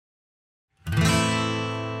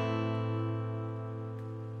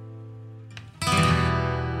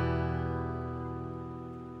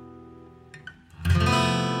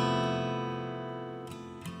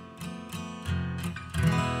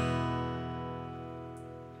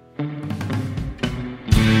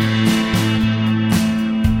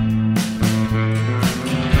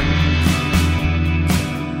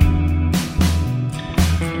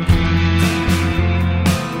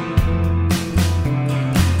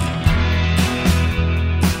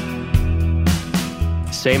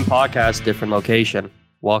Same podcast, different location.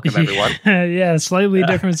 Welcome, everyone. Yeah, slightly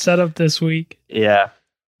different setup this week. Yeah,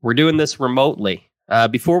 we're doing this remotely.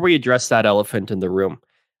 Before we address that elephant in the room,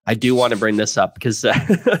 I do want to bring this up because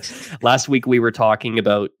last week we were talking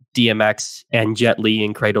about DMX and Jet Li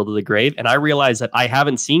in Cradle to the Grave, and I realized that I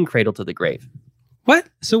haven't seen Cradle to the Grave. What?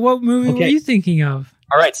 So what movie were you thinking of?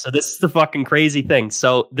 All right, so this is the fucking crazy thing.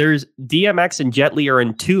 So there's DMX and Jet Li are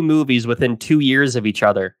in 2 movies within 2 years of each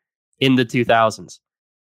other in the 2000s.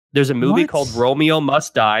 There's a movie called Romeo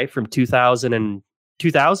Must Die from 2000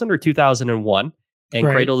 or 2001, and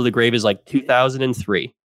Cradle to the Grave is like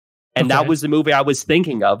 2003. And that was the movie I was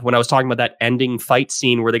thinking of when I was talking about that ending fight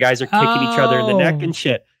scene where the guys are kicking each other in the neck and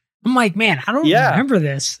shit. I'm like, man, I don't remember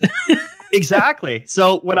this. Exactly.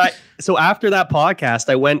 So after that podcast,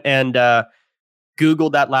 I went and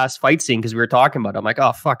Googled that last fight scene because we were talking about it. I'm like,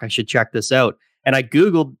 oh, fuck, I should check this out. And I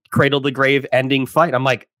Googled Cradle to the Grave ending fight. I'm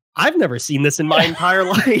like, I've never seen this in my entire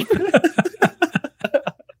life.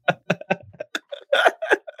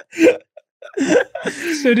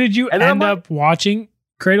 So did you end up watching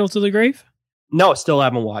Cradle to the Grave? No, still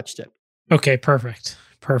haven't watched it. Okay, perfect.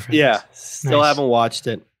 Yeah, still haven't watched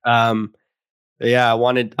it. Yeah,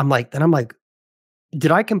 I'm like,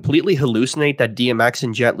 did I completely hallucinate that DMX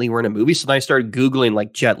and Jet Li were in a movie? So then I started Googling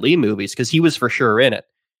like Jet Li movies because he was for sure in it.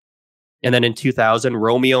 And then in 2000,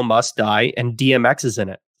 Romeo Must Die and DMX is in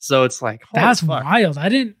it. So it's like, that's wild.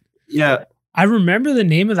 I remember the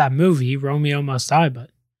name of that movie, Romeo Must Die, but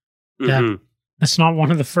that's not one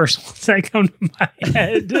of the first ones that come to my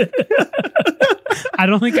head. I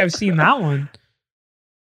don't think I've seen that one.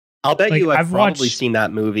 I'll bet you I've probably seen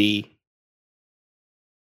that movie.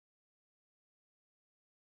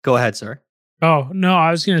 Go ahead, sir. Oh, no, I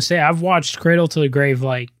was going to say I've watched Cradle to the Grave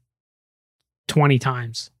like 20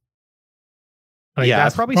 times. Like, yeah,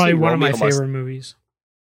 that's probably one of my favorite movies.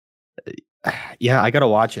 Yeah, I got to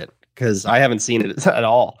watch it because I haven't seen it at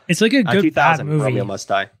all. It's like a good 2000 movie. Romeo Must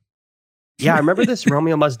Die. Yeah, I remember this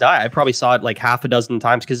Romeo Must Die. I probably saw it like half a dozen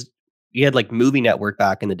times because you had like Movie Network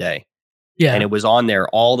back in the day. Yeah. And it was on there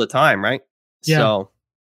all the time, right? Yeah. So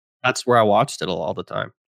that's where I watched it all the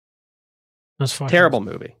time. That's fun. Terrible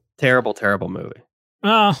movie. Terrible movie.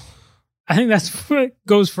 I think that's what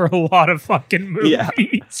goes for a lot of fucking movies. Yeah.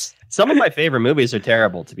 Some of my favorite movies are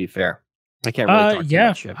terrible, to be fair. I can't really talk too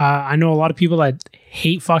much shit. I know a lot of people that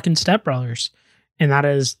hate fucking Step Brothers, and that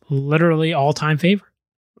is literally all-time favorite.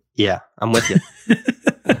 Yeah, I'm with you.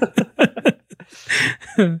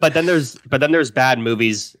 But then there's bad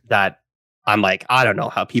movies that I'm like, I don't know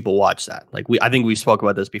how people watch that. Like I think we spoke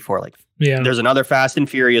about this before. Like, there's another Fast and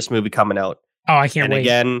Furious movie coming out. Oh, I can't wait. And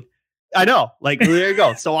again, I know. Like, there you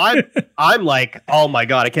go. So I'm like, oh my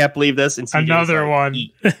God, I can't believe this. And another one.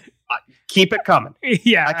 Keep it coming.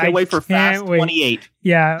 Yeah. I can't wait for Fast 28.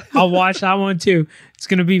 Yeah, I'll watch that one too. It's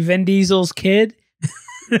going to be Vin Diesel's kid.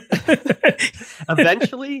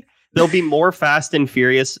 Eventually, there'll be more Fast and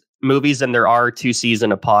Furious movies than there are 2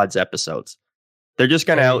 season of Pods episodes. They're just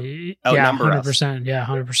going to outnumber 100%, us. Yeah,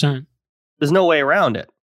 100%. There's no way around it.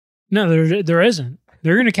 No, there isn't.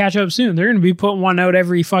 They're going to catch up soon. They're going to be putting one out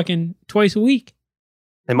every fucking twice a week.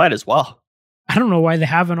 They might as well. I don't know why they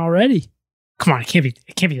haven't already. Come on, it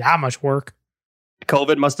can't be that much work.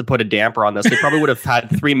 COVID must have put a damper on this. They probably would have had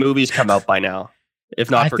 3 movies come out by now,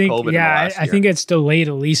 if not for COVID. Yeah, I think it's delayed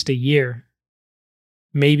at least a year.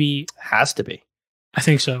 Maybe. Has to be. I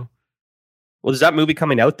think so. Well, is that movie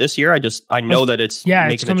coming out this year? I know that it's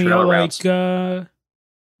making it's coming out like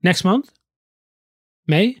next month,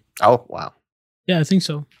 May. Oh wow! Yeah, I think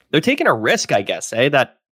so. They're taking a risk, I guess.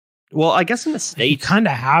 That. Well, I guess in the States, you kind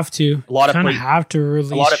of have to. A lot of have to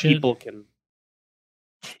release. A lot of people can.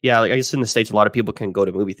 Yeah, like I guess in the States, a lot of people can go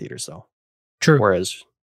to movie theaters, though. True. Whereas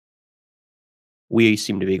we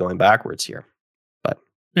seem to be going backwards here. But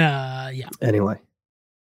yeah. Anyway.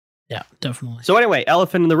 Yeah, definitely. So anyway,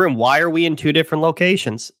 elephant in the room. Why are we in 2 different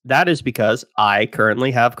locations? That is because I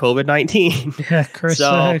currently have COVID-19. Yeah, Chris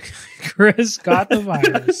got the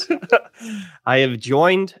virus. I have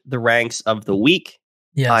joined the ranks of the weak.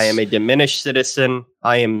 Yes. I am a diminished citizen.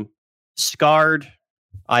 I am scarred.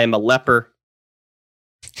 I am a leper.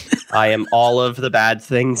 I am all of the bad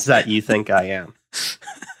things that you think I am.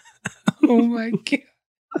 Oh my God.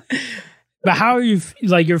 But how are you?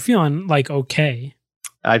 Like, you're feeling like okay?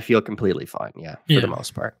 I feel completely fine, for the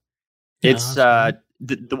most part. It's the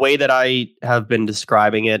way that I have been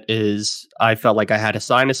describing it is I felt like I had a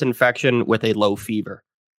sinus infection with a low fever.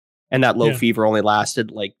 And that low fever only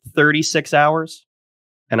lasted like 36 hours.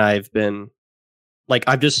 And I've been like,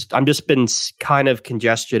 I'm just been kind of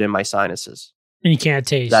congested in my sinuses. And you can't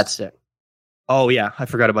taste. That's it. Oh yeah, I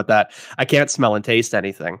forgot about that. I can't smell and taste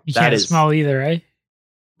anything. You can't smell either, right?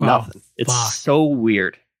 Nothing. It's so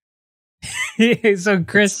weird. So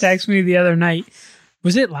Chris texted me the other night.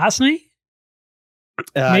 Was it last night?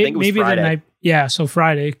 I think it was maybe Friday. The night. Yeah, so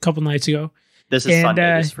Friday, a couple nights ago. This is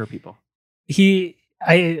Sunday. This is for people.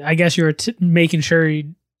 I guess you were making sure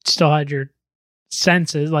you still had your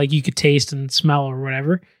senses, like you could taste and smell or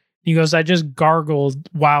whatever. He goes, I just gargled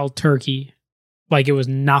wild turkey like it was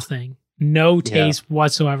nothing. No taste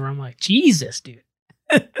whatsoever. I'm like, Jesus, dude.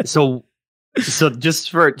 So just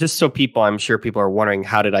so people, I'm sure people are wondering,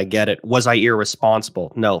 how did I get it? Was I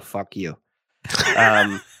irresponsible? No, fuck you.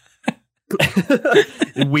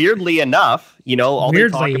 Weirdly enough, they talk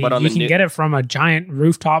about on the news, you can get it from a giant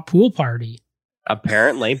rooftop pool party.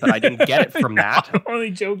 Apparently, but I didn't get it from that. I'm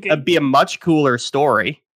only joking. It'd be a much cooler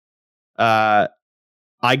story.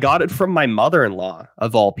 I got it from my mother-in-law,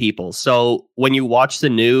 of all people. So when you watch the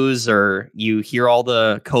news or you hear all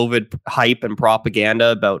the COVID hype and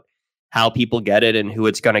propaganda about how people get it and who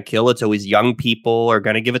it's going to kill, it's always young people are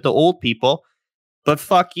going to give it to old people. But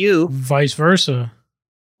fuck you. Vice versa.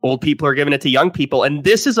 Old people are giving it to young people. And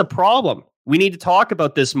this is a problem. We need to talk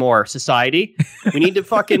about this more, society. We need to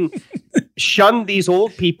fucking shun these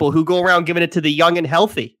old people who go around giving it to the young and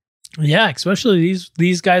healthy. Yeah, especially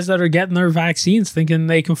these guys that are getting their vaccines thinking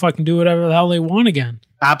they can fucking do whatever the hell they want again.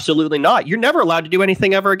 Absolutely not. You're never allowed to do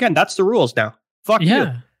anything ever again. That's the rules now. Fuck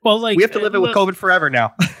you. Well, we have to live it with COVID forever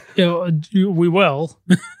now. We will.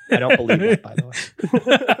 I don't believe that, by the way.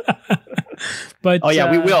 But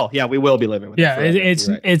we will. Yeah, we will be living with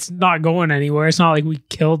it. It's not going anywhere. It's not like we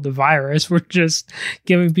killed the virus. We're just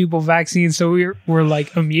giving people vaccines so we're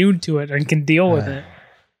like immune to it and can deal with it.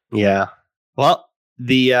 Yeah. Well,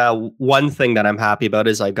 the one thing that I'm happy about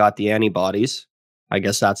is I got the antibodies. I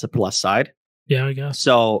guess that's a plus side. Yeah, I guess.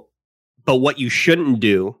 So, but what you shouldn't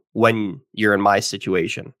do when you're in my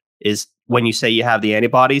situation is when you say you have the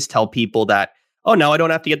antibodies, tell people that, oh, no, I don't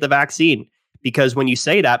have to get the vaccine. Because when you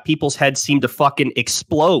say that, people's heads seem to fucking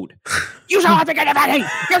explode. You don't have to get the vaccine.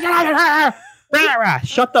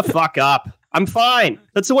 Shut the fuck up. I'm fine.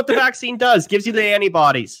 That's what the vaccine does. Gives you the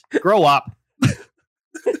antibodies. Grow up.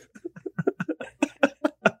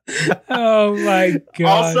 Oh my God.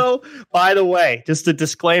 Also, by the way, just a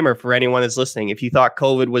disclaimer for anyone that's listening. If you thought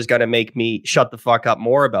COVID was going to make me shut the fuck up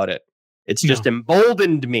more about it, it's just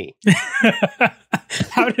emboldened me.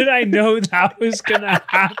 How did I know that was going to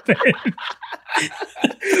happen?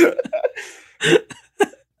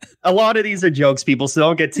 A lot of these are jokes, people, so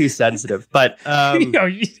don't get too sensitive. But you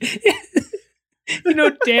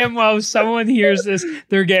know damn well if someone hears this,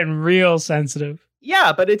 they're getting real sensitive.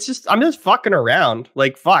 Yeah, but it's just, I'm just fucking around.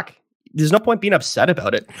 Like, fuck. There's no point being upset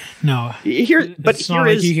about it. No. It's not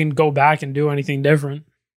like you can go back and do anything different.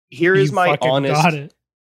 Here's my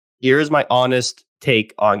honest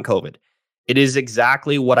take on COVID. It is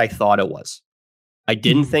exactly what I thought it was. I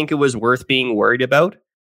didn't think it was worth being worried about.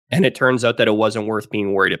 And it turns out that it wasn't worth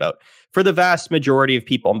being worried about. For the vast majority of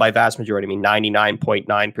people, and by vast majority, I mean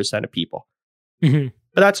 99.9% of people. Mm-hmm.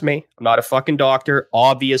 But that's me. I'm not a fucking doctor.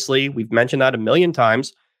 Obviously, we've mentioned that a million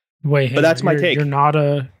times. But that's my take. You're not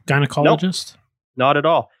a gynecologist? Nope, not at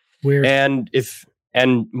all. Weird. And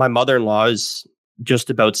my mother-in-law is just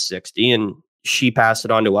about 60, and she passed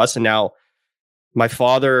it on to us. And now my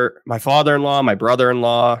father-in-law, my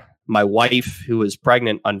brother-in-law, my wife, who is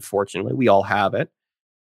pregnant, unfortunately, we all have it.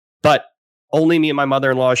 But only me and my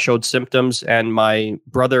mother-in-law showed symptoms, and my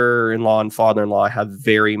brother-in-law and father-in-law have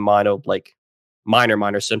very minor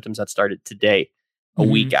symptoms that started today, a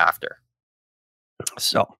week after.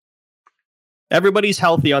 So everybody's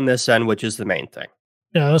healthy on this end, which is the main thing.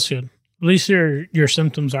 Yeah, that's good. At least your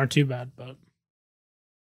symptoms aren't too bad, but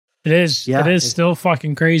it is still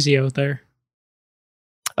fucking crazy out there.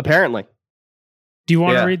 Apparently. Do you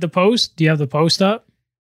want to read the post? Do you have the post up?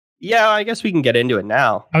 Yeah, I guess we can get into it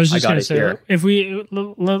now. I was just going to say, if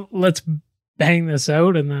let's bang this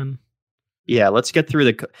out and then. Yeah, let's get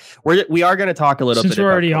through we are going to talk a little bit about since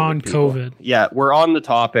we're already on COVID. Yeah, we're on the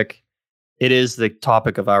topic. It is the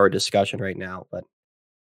topic of our discussion right now, but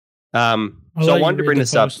so I wanted to bring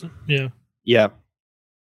this up. Yeah. Yeah.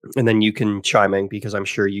 And then you can chime in because I'm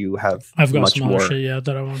sure I've got much some more other shit,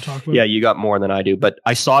 that I want to talk about. Yeah, you got more than I do, but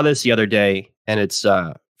I saw this the other day, and it's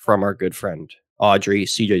from our good friend Audrey,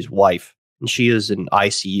 CJ's wife, and she is an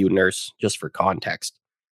ICU nurse, just for context.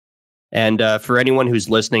 And for anyone who's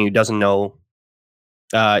listening who doesn't know,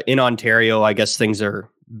 in Ontario, I guess things are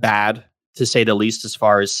bad, to say the least, as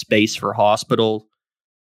far as space for hospital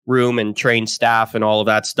room and trained staff and all of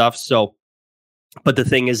that stuff. So, but the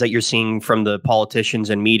thing is that you're seeing from the politicians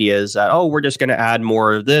and media is that, oh, we're just going to add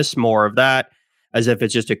more of this, more of that, as if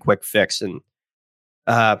it's just a quick fix. And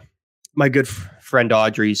my good friend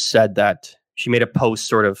Audrey said that She made a post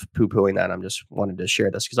sort of poo-pooing that. I'm just wanted to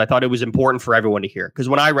share this because I thought it was important for everyone to hear. Because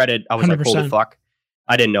when I read it, I was 100%. Like, holy fuck.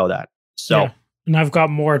 I didn't know that. So, yeah. And I've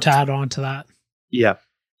got more to add on to that. Yeah.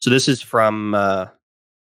 So this is from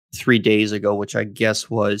 3 days ago, which I guess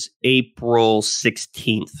was April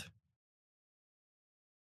 16th.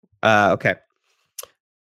 Okay.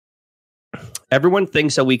 Everyone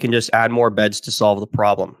thinks that we can just add more beds to solve the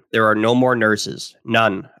problem. There are no more nurses.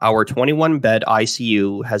 None. Our 21-bed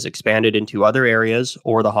ICU has expanded into other areas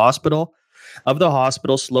or the hospital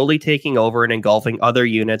slowly taking over and engulfing other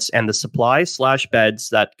units and the supply/beds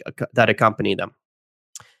that accompany them.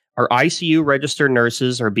 Our ICU registered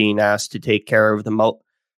nurses are being asked to take care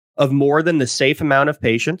of more than the safe amount of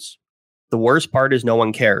patients. The worst part is no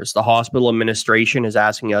one cares. The hospital administration is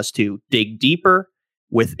asking us to dig deeper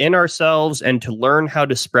within ourselves and to learn how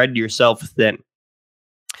to spread yourself thin.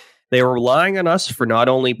 They are relying on us for not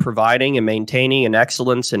only providing and maintaining an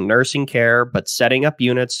excellence in nursing care, but setting up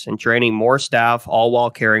units and training more staff, all while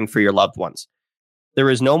caring for your loved ones. There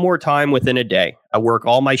is no more time within a day. I work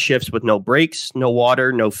all my shifts with no breaks, no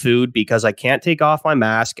water, no food, because I can't take off my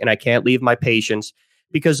mask and I can't leave my patients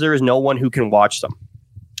because there is no one who can watch them.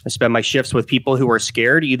 I spend my shifts with people who are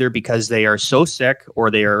scared either because they are so sick or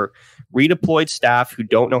they are redeployed staff who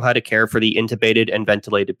don't know how to care for the intubated and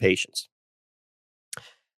ventilated patients.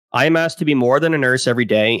 I am asked to be more than a nurse every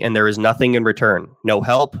day, and there is nothing in return. No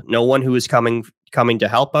help, no one who is coming to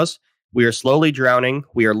help us. We are slowly drowning.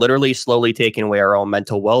 We are literally slowly taking away our own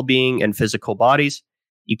mental well-being and physical bodies.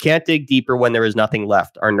 You can't dig deeper when there is nothing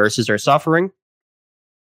left. Our nurses are suffering.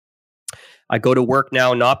 I go to work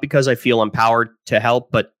now not because I feel empowered to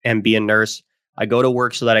help and be a nurse. I go to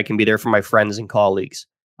work so that I can be there for my friends and colleagues.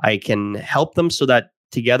 I can help them so that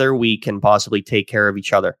together we can possibly take care of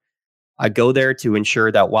each other. I go there to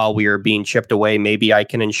ensure that while we are being chipped away, maybe I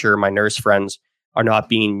can ensure my nurse friends are not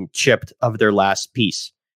being chipped of their last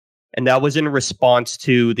piece. And that was in response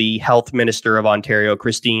to the Health Minister of Ontario,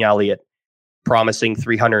 Christine Elliott, promising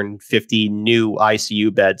 350 new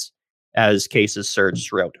ICU beds as cases surge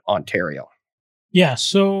throughout Ontario. Yeah,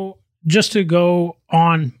 so just to go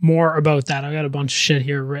on more about that, I got a bunch of shit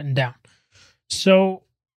here written down. So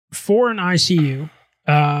for an ICU,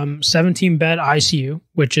 17-bed ICU,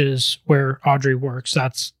 which is where Audrey works,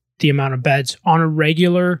 that's the amount of beds on a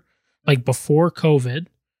regular, like before COVID,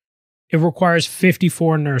 it requires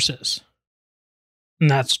 54 nurses. And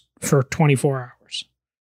that's for 24 hours.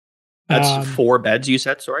 That's 4 beds, you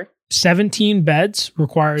said, sorry? 17 beds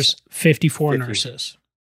requires 54 nurses.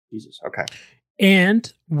 Jesus, okay.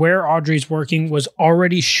 And where Audrey's working was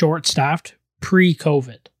already short-staffed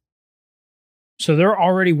pre-COVID. So they're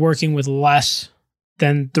already working with less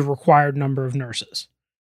than the required number of nurses.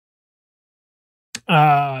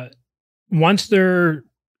 Once they're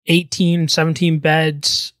 18, 17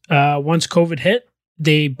 beds, once COVID hit,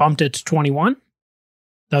 they bumped it to 21.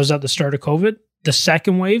 That was at the start of COVID. The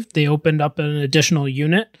second wave, they opened up an additional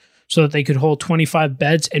unit so that they could hold 25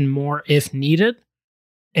 beds and more if needed.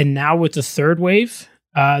 And now with the third wave,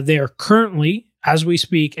 they are currently, as we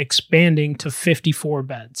speak, expanding to 54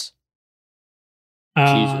 beds.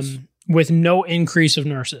 With no increase of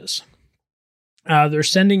nurses. They're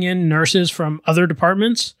sending in nurses from other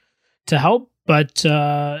departments to help, but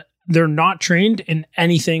they're not trained in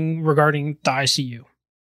anything regarding the ICU.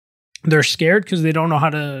 They're scared because they don't know how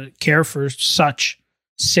to care for such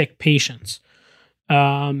sick patients.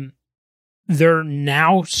 They're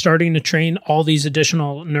now starting to train all these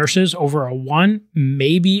additional nurses over a 1,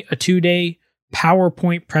 maybe a 2-day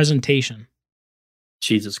PowerPoint presentation.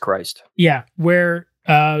 Jesus Christ. Yeah, where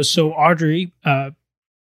so Audrey,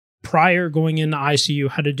 prior going into ICU,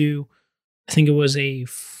 had to do, I think it was a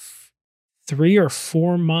 3 or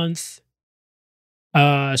 4 month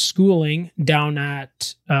schooling down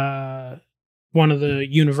at one of the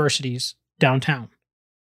universities downtown.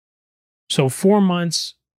 So 4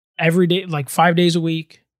 months, every day, like 5 days a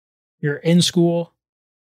week, you're in school,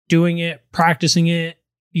 doing it, practicing it.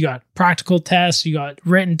 You got practical tests, you got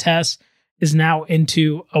written tests, is now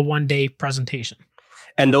into a 1-day presentation.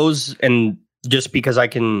 And just because I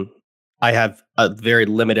have a very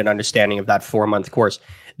limited understanding of that 4-month course.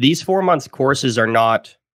 These 4-month courses are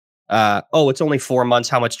not, it's only 4 months.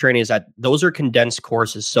 How much training is that? Those are condensed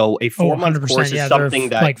courses. So a 4-month course is something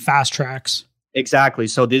that, like, fast tracks. Exactly.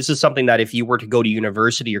 So this is something that if you were to go to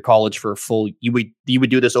university or college for a full, you would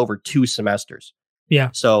do this over 2 semesters. Yeah.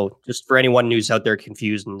 So just for anyone who's out there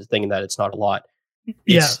confused and thinking that it's not a lot,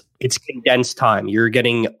 it's condensed time. You're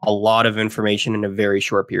getting a lot of information in a very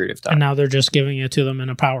short period of time. And now they're just giving it to them in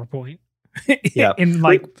a PowerPoint. In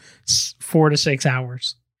like 4 to 6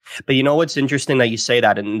 hours. But you know what's interesting that you say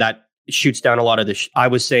that, and that shoots down a lot of the I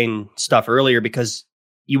was saying stuff earlier, because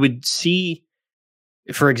you would see,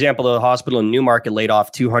 for example, the hospital in Newmarket laid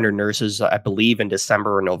off 200 nurses, I believe, in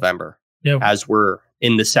December or November, as we're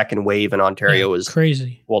in the second wave in Ontario. Is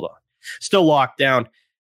crazy. Hold on, still locked down,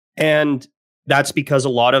 and that's because a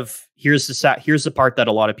lot of here's the part that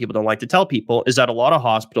a lot of people don't like to tell people, is that a lot of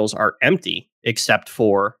hospitals are empty except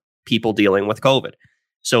for people dealing with COVID.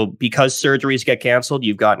 So because surgeries get canceled,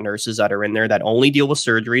 you've got nurses that are in there that only deal with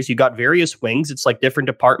surgeries. You've got various wings. It's like different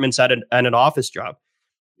departments at an office job.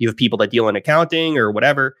 You have people that deal in accounting or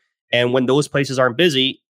whatever. And when those places aren't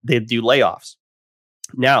busy, they do layoffs.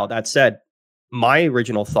 Now, that said, my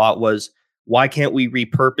original thought was, why can't we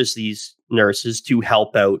repurpose these nurses to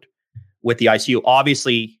help out with the ICU?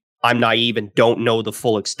 Obviously, I'm naive and don't know the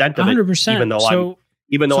full extent of 100%. it,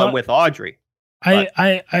 even though I'm with Audrey.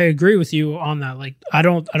 I agree with you on that. Like, I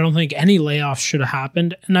don't think any layoffs should have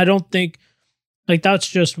happened. And I don't think, like, that's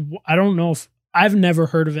just, I don't know if, I've never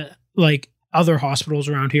heard of it, like, other hospitals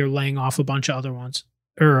around here laying off a bunch of other ones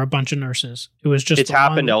or a bunch of nurses. It was just, it's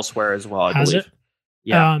happened elsewhere as well, I believe. Has it?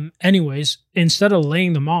 Yeah. Anyways, instead of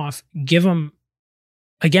laying them off, give them,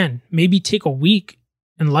 again, maybe take a week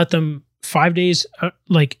and let them 5 days,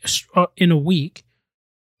 in a week,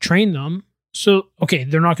 train them. So, okay,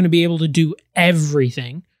 they're not going to be able to do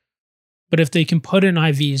everything, but if they can put in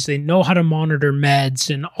IVs, they know how to monitor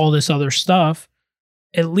meds and all this other stuff,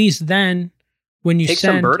 at least then when you take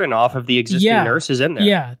some burden off of the existing nurses in there.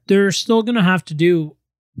 Yeah, they're still going to have to do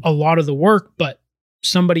a lot of the work, but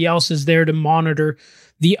somebody else is there to monitor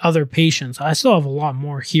the other patients. I still have a lot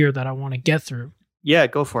more here that I want to get through. Yeah,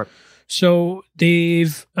 go for it. So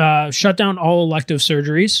they've shut down all elective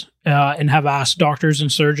surgeries and have asked doctors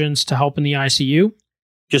and surgeons to help in the ICU.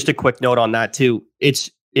 Just a quick note on that too.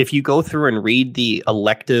 It's, if you go through and read the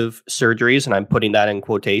elective surgeries, and I'm putting that in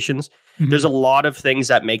quotations, there's a lot of things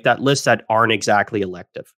that make that list that aren't exactly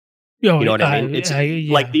elective. You know what I mean? It's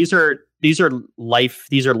like these are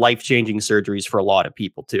life-changing surgeries for a lot of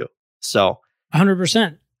people too. So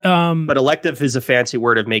 100%. But elective is a fancy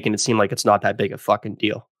word of making it seem like it's not that big a fucking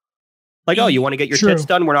deal. Like, oh, you want to get your tits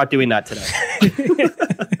done? We're not doing that today.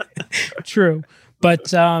 True. But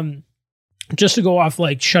just to go off,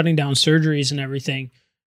 like, shutting down surgeries and everything,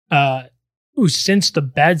 since the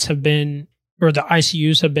beds have been, or the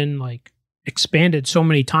ICUs have been, like, expanded so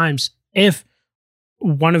many times, if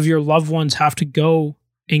one of your loved ones have to go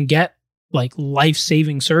and get, like,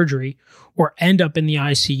 life-saving surgery or end up in the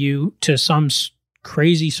ICU to some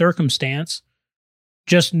crazy circumstance,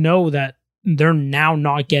 just know that they're now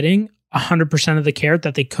not getting 100% of the care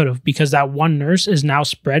that they could have, because that one nurse is now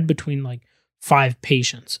spread between like 5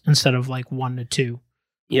 patients instead of like 1 to 2.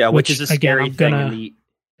 Yeah, which is a scary thing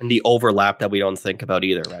in the overlap that we don't think about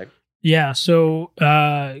either, right? Yeah, so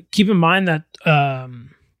keep in mind that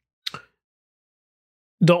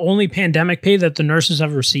the only pandemic pay that the nurses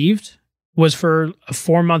have received was for a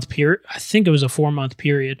 4-month period. I think it was a 4-month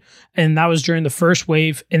period, and that was during the first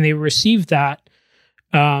wave, and they received that,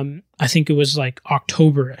 I think it was like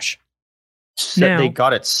October-ish. Now, they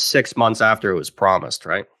got it 6 months after it was promised,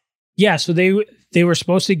 right? Yeah, so they were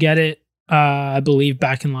supposed to get it, I believe,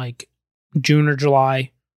 back in like June or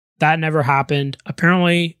July. That never happened.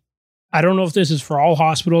 Apparently, I don't know if this is for all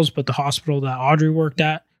hospitals, but the hospital that Audrey works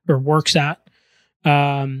at,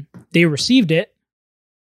 they received it.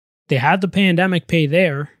 They had the pandemic pay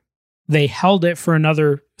there. They held it for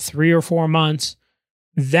another 3 or 4 months.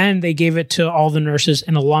 Then they gave it to all the nurses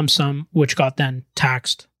in a lump sum, which got then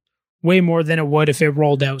taxed way more than it would if it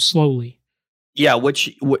rolled out slowly. Yeah,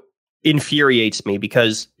 which infuriates me,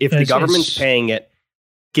 because if the government's paying it,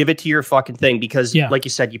 give it to your fucking thing. Because like you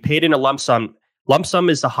said, you paid in a lump sum. Lump sum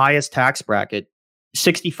is the highest tax bracket.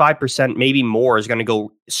 65%, maybe more, is going to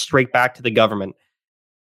go straight back to the government.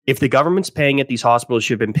 If the government's paying it, these hospitals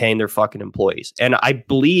should have been paying their fucking employees. And I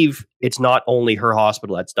believe it's not only her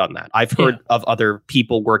hospital that's done that. I've heard of other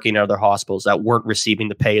people working at other hospitals that weren't receiving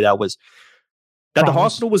the pay that the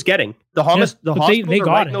hospital was getting. The hospitals they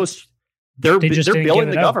got it. They're billing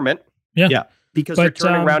the government. Yeah. Because they're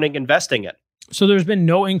turning around and investing it. So there's been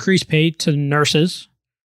no increased pay to nurses.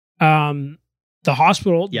 The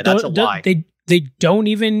hospital, that's a lie. They don't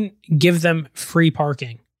even give them free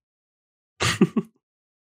parking.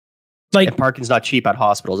 And parking's not cheap at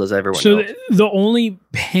hospitals, as everyone knows. So the only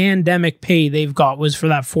pandemic pay they've got was for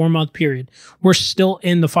that 4-month period. We're still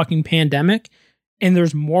in the fucking pandemic, and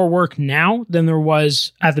there's more work now than there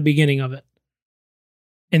was at the beginning of it.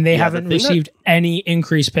 And they haven't received any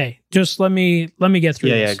increased pay. Just let me get through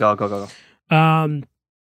this. Yeah, go.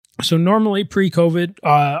 So normally pre-COVID,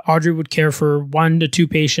 Audrey would care for 1 to 2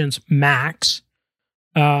 patients max.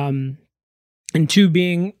 and 2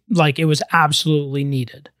 being like it was absolutely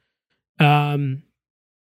needed.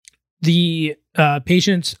 The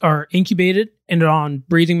patients are incubated and on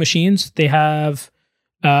breathing machines. They have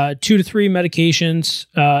 2 to 3 medications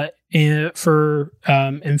for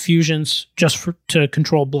infusions just to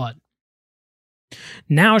control blood.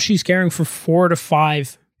 Now she's caring for 4 to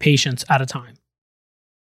 5 patients at a time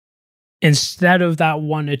instead of that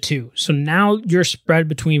 1 to 2. So now you're spread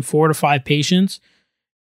between 4 to 5 patients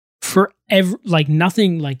for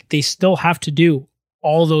nothing. Like, they still have to do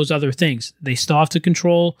all those other things. They still have to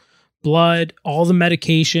control blood, all the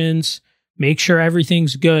medications, make sure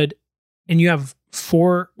everything's good. And you have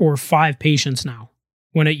 4 or 5 patients now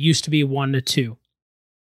when it used to be 1 to 2.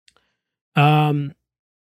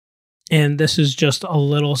 And this is just a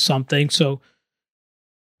little something. So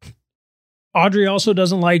Audrey also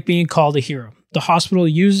doesn't like being called a hero. The hospital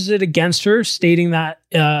uses it against her, stating that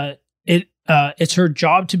it's her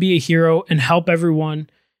job to be a hero and help everyone,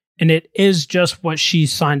 and it is just what she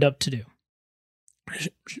signed up to do.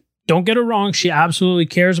 Don't get it wrong, she absolutely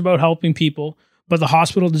cares about helping people, but the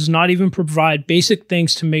hospital does not even provide basic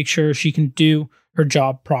things to make sure she can do her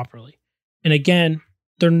job properly. And again,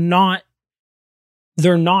 they're not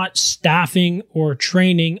staffing or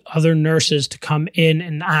training other nurses to come in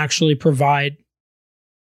and actually provide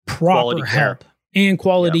proper help and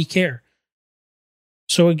quality care.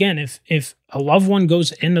 So again, if a loved one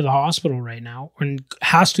goes into the hospital right now and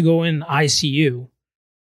has to go in ICU,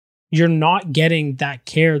 you're not getting that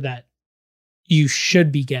care that you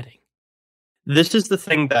should be getting. This is the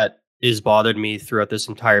thing that has bothered me throughout this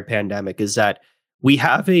entire pandemic, is that we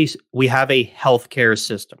have a healthcare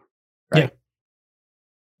system, right? Yeah.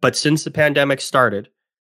 But since the pandemic started,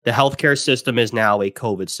 the healthcare system is now a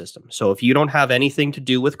COVID system. So if you don't have anything to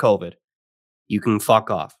do with COVID, you can fuck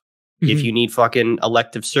off. Mm-hmm. If you need fucking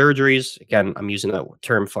elective surgeries, again, I'm using that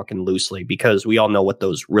term fucking loosely because we all know what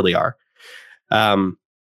those really are.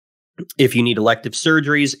 If you need elective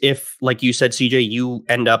surgeries, if, like you said, CJ, you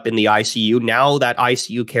end up in the ICU, now that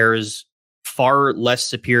ICU care is far less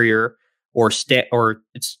superior or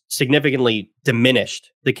it's significantly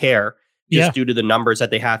diminished, the care, just due to the numbers that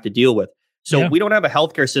they have to deal with. So we don't have a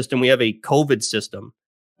healthcare system. We have a COVID system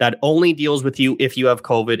that only deals with you if you have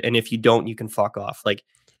COVID. And if you don't, you can fuck off. Like,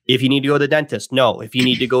 if you need to go to the dentist, no. If you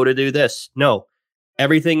need to go to do this, no.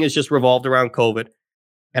 Everything is just revolved around COVID.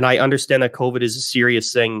 And I understand that COVID is a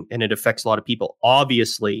serious thing and it affects a lot of people.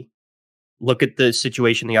 Obviously, look at the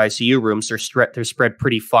situation in the ICU rooms. They're spread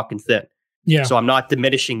pretty fucking thin. Yeah. So I'm not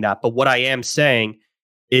diminishing that. But what I am saying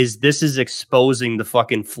is this is exposing the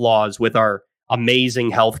fucking flaws with our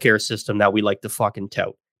amazing healthcare system that we like to fucking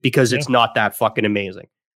tout, because it's not that fucking amazing.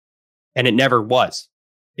 And it never was.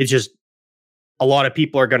 It's just a lot of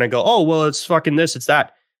people are going to go, oh, well, it's fucking this, it's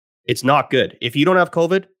that. It's not good. If you don't have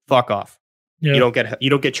COVID, fuck off. Yeah. You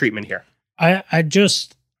don't get treatment here. I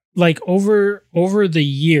just like over the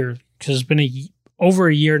year, because it's been over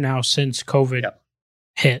a year now since COVID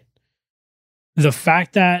hit. The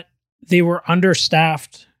fact that they were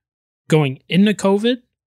understaffed going into COVID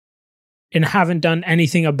and haven't done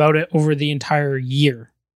anything about it over the entire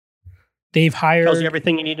year. They've hired... Tells you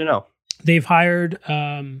everything you need to know. They've hired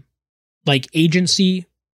like agency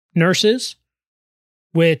nurses,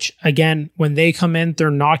 which again, when they come in, they're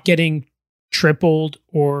not getting tripled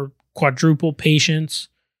or quadruple patients.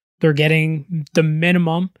 They're getting the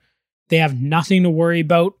minimum. They have nothing to worry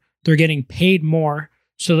about. They're getting paid more.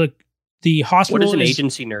 So the hospital... What is an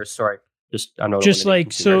agency nurse? Sorry. I don't know. Just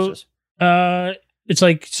like, so, it's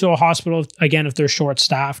like, so a hospital, again, if they're short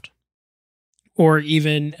staffed or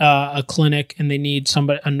even a clinic and they need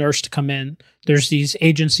a nurse to come in, there's these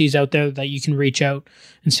agencies out there that you can reach out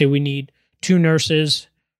and say, we need 2 nurses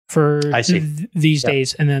for these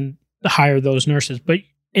days, and then hire those nurses. But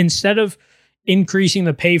instead of increasing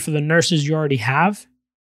the pay for the nurses you already have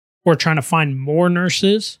or trying to find more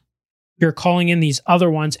nurses, you're calling in these other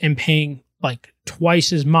ones and paying like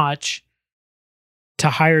twice as much to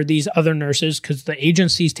hire these other nurses because the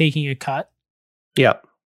agency's taking a cut. Yeah.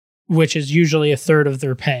 Which is usually a third of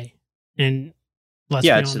their pay. And let's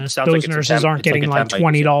be honest, those nurses aren't getting like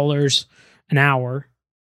 $20 an hour.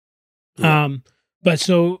 Yeah. But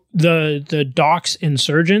so the docs and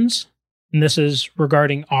surgeons, and this is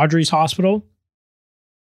regarding Audrey's hospital,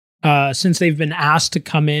 since they've been asked to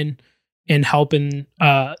come in and help in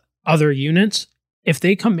other units, if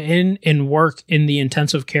they come in and work in the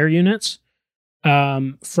intensive care units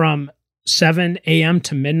from 7 a.m.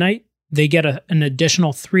 to midnight, they get an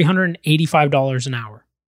additional $385 an hour.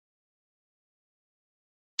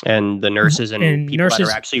 And the nurses and people nurses that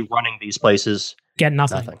are actually running these places get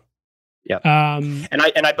nothing. Yeah. And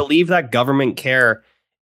I believe that government care,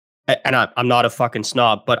 and I'm not a fucking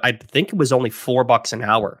snob, but I think it was only $4 an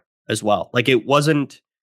hour as well. Like it wasn't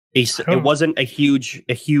a huge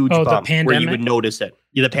bump where you would notice it.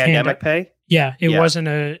 The pandemic pay. Yeah, it wasn't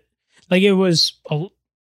it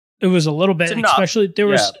was a little bit, especially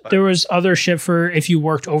there was other shit for if you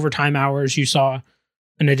worked overtime hours, you saw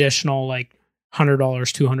an additional like $100,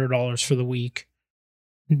 $200 for the week.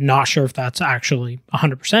 Not sure if that's actually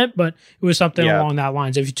 100%, but it was something along that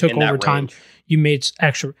lines. If you took overtime, you made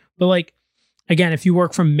extra. But like, again, if you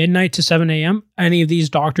work from midnight to 7 a.m., any of these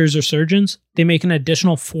doctors or surgeons, they make an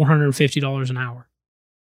additional $450 an hour.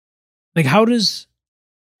 Like, how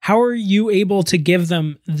are you able to give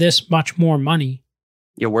them this much more money?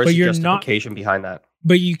 Yeah, where's the justification behind that?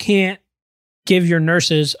 But you can't give your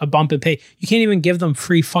nurses a bump in pay. You can't even give them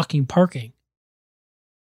free fucking parking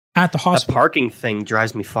at the hospital. The parking thing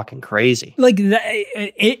drives me fucking crazy. Like,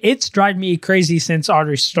 it's driven me crazy since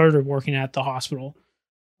Audrey started working at the hospital.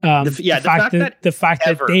 The fact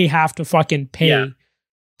that they have to fucking pay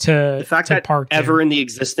to park ever in the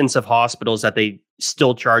existence of hospitals that they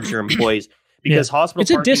still charge their employees because hospital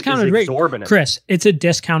it's a discounted rate. Exorbitant. Chris, it's a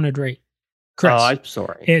discounted rate. Chris, I'm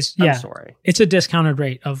sorry. I'm sorry. It's a discounted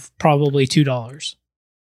rate of probably $2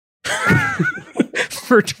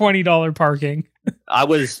 for $20 parking. I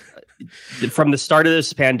was from the start of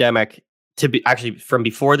this pandemic from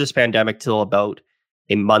before this pandemic till about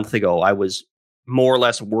a month ago, I was more or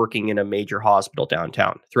less working in a major hospital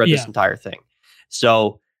downtown throughout this entire thing.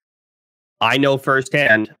 So I know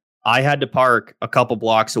firsthand, I had to park a couple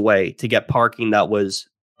blocks away to get parking that was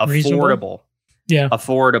affordable. Reasonable? Yeah.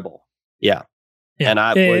 Affordable. Yeah. And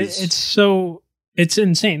it's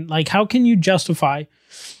insane. Like, how can you justify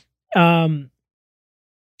telling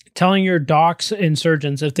your docs and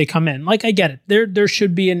surgeons if they come in? Like, I get it. There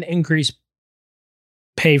should be an increased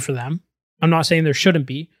pay for them. I'm not saying there shouldn't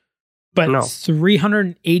be, but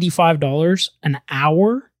 $385 an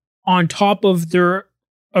hour on top of their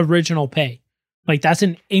original pay. Like, that's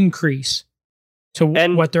an increase to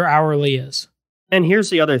what their hourly is. And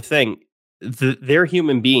here's the other thing. They're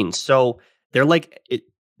human beings. So they're like,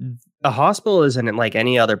 a hospital isn't like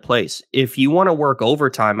any other place. If you want to work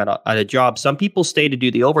overtime at a job, some people stay to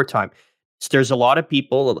do the overtime. So there's a lot of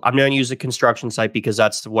people. I'm going to use a construction site because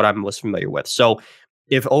that's what I'm most familiar with. So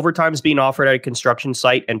if overtime is being offered at a construction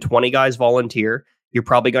site and 20 guys volunteer, you're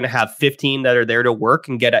probably going to have 15 that are there to work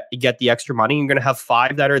and get the extra money. You're going to have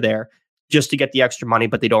 5 that are there just to get the extra money,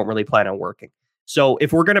 but they don't really plan on working. So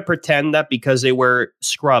if we're going to pretend that because they wear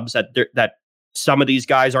scrubs that some of these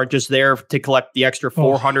guys aren't just there to collect the extra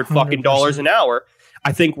 $400 fucking dollars an hour,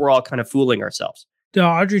 I think we're all kind of fooling ourselves.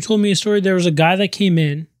 Audrey told me a story. There was a guy that came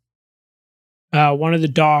in, one of the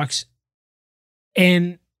docs,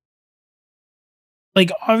 and like,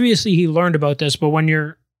 obviously he learned about this, but when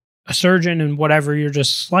you're a surgeon and whatever, you're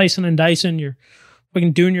just slicing and dicing, you're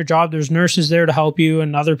fucking doing your job. There's nurses there to help you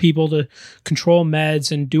and other people to control meds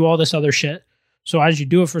and do all this other shit. So as you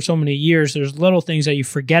do it for so many years, there's little things that you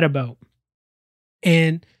forget about.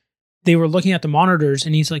 And they were looking at the monitors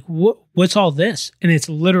and he's like, what's all this? And it's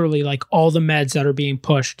literally like all the meds that are being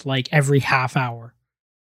pushed like every half hour.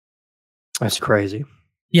 That's crazy.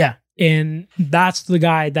 Yeah. And that's the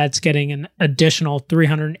guy that's getting an additional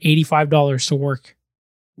 $385 to work.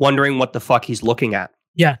 Wondering what the fuck he's looking at.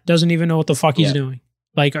 Yeah. Doesn't even know what the fuck he's doing.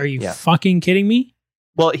 Like, are you fucking kidding me?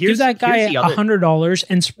 Well, give that guy $100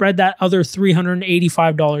 and spread that other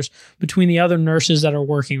 $385 between the other nurses that are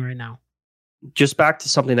working right now. Just back to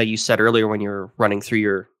something that you said earlier when you were running through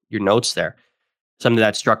your notes there. Something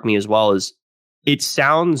that struck me as well is it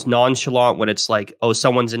sounds nonchalant when it's like, oh,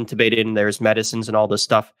 someone's intubated and there's medicines and all this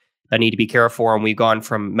stuff that need to be cared for. And we've gone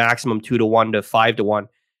from maximum 2-to-1 to 5-to-1.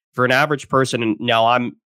 For an average person, and now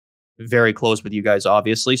I'm very close with you guys,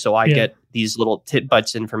 obviously, so I get these little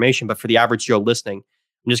tidbits information. But for the average Joe listening,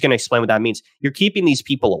 I'm just going to explain what that means. You're keeping these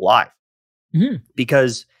people alive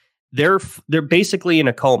because they're basically in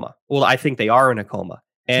a coma. Well, I think they are in a coma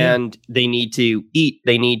and they need to eat.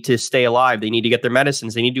 They need to stay alive. They need to get their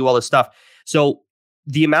medicines. They need to do all this stuff. So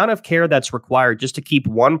the amount of care that's required just to keep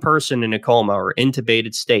one person in a coma or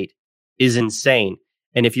intubated state is insane.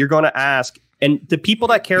 And if you're going to ask, and the people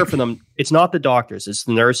that care for them, it's not the doctors, it's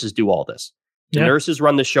the nurses do all this. The nurses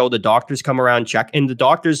run the show. The doctors come around, check, and the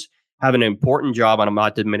doctors have an important job, and I'm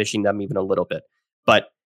not diminishing them even a little bit. But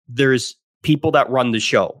there's people that run the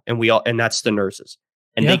show, and that's the nurses,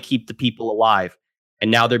 and they keep the people alive.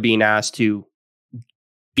 And now they're being asked to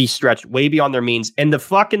be stretched way beyond their means. And the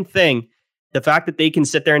fucking thing, the fact that they can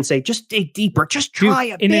sit there and say, just dig deeper, just try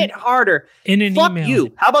a bit harder. In an fuck email.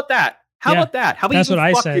 You. How about that? How about that? How about that's you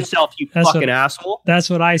what fuck I said. Yourself, you fucking asshole? That's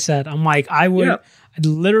what I said. I'm like, I'd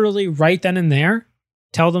literally right then and there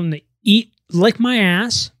Tell them to lick my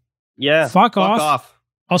ass. Yeah. Fuck off.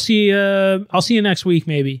 I'll see you next week,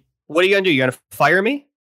 maybe. What are you gonna do? You're gonna fire me?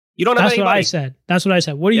 You don't have That's anybody. That's what I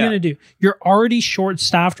said. What are you gonna do? You're already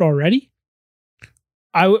short-staffed already.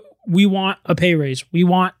 We want a pay raise. We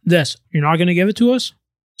want this. You're not gonna give it to us?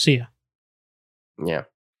 See ya. Yeah.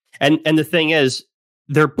 And the thing is,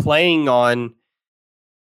 they're playing on.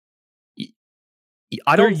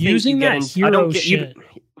 They're using that hero shit.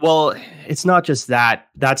 Well, it's not just that.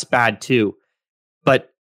 That's bad too.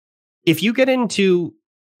 But if you get into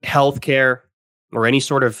healthcare or any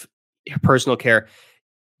sort of personal care,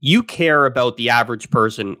 you care about the average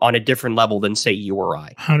person on a different level than, say, you or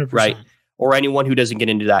I. 100%. Right? Or anyone who doesn't get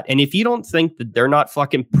into that. And if you don't think that they're not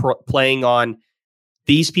fucking playing on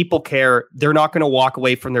these people care, they're not going to walk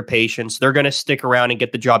away from their patients. They're going to stick around and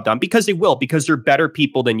get the job done because they will, because they're better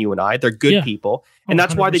people than you and I. They're good people. And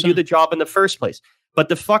that's 100%. Why they do the job in the first place. But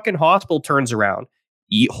the fucking hospital turns around,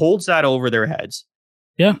 holds that over their heads.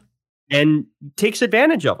 Yeah. And takes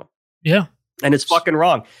advantage of them. Yeah. And it's fucking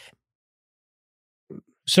wrong.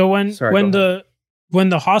 So when the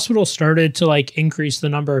hospital started to like increase the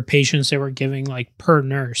number of patients they were giving like per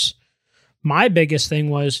nurse, my biggest thing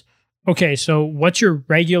was, okay, so what's your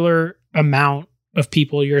regular amount of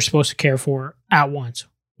people you're supposed to care for at once?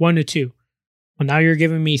 1 to 2. Well, now you're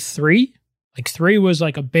giving me 3. Like 3 was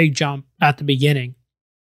like a big jump at the beginning.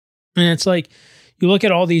 And it's like, you look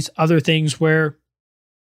at all these other things where,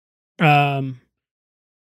 all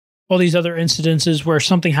these other incidences where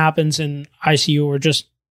something happens in ICU or just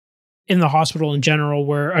in the hospital in general,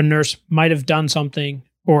 where a nurse might have done something,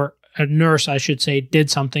 or a nurse, I should say, did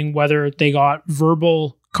something, whether they got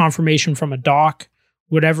verbal confirmation from a doc,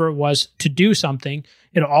 whatever it was, to do something,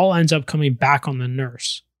 it all ends up coming back on the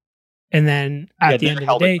nurse. And then at the end of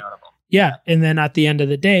the day, and then at the end of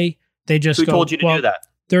the day, they just Who told you to do that?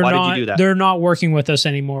 Why did you do that? They're not working with us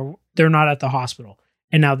anymore. They're not at the hospital.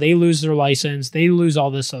 And now they lose their license. They lose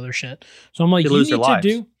all this other shit. So I'm like,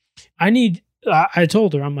 I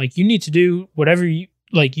told her, I'm like, you need to do whatever you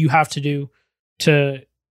have to do to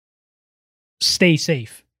stay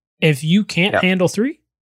safe. If you can't handle 3,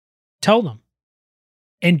 tell them.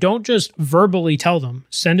 And don't just verbally tell them.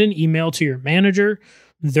 Send an email to your manager,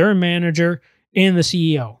 their manager, and the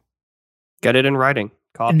CEO. Get it in writing.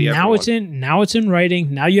 Copy and now everyone. Now it's in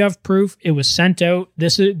writing. Now you have proof. It was sent out.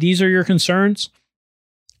 These are your concerns.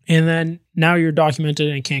 And then now you're documented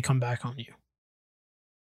and it can't come back on you.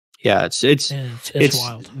 Yeah, it's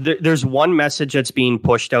wild. There's one message that's being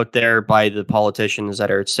pushed out there by the politicians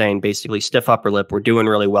that are saying basically stiff upper lip. We're doing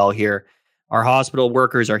really well here. Our hospital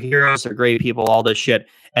workers are heroes. They're great people. All this shit,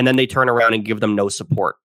 and then they turn around and give them no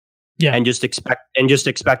support. Yeah, and just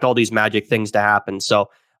expect all these magic things to happen. So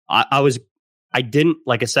I didn't,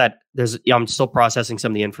 like I said, I'm still processing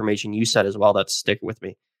some of the information you said as well. That's sticking with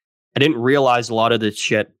me. I didn't realize a lot of the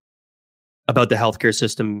shit about the healthcare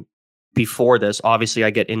system before this. Obviously,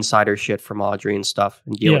 I get insider shit from Audrey and stuff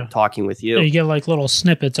and talking with you. Yeah, you get like little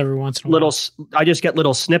snippets every once in a while. I just get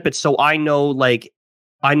little snippets. So I know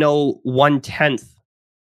 1/10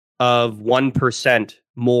 of 1%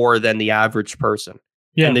 more than the average person.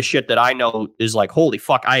 Yeah. And the shit that I know is like, holy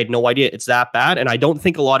fuck, I had no idea it's that bad. And I don't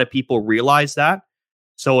think a lot of people realize that.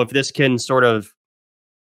 So if this can sort of,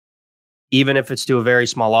 even if it's to a very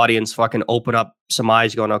small audience, fucking open up some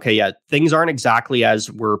eyes going, okay, yeah, things aren't exactly as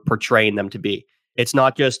we're portraying them to be. It's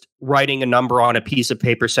not just writing a number on a piece of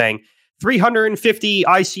paper saying 350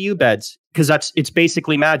 ICU beds, because it's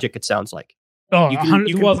basically magic, it sounds like. Oh, you can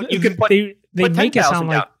put they make it sound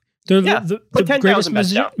like they're the greatest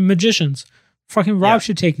magicians. Fucking Rob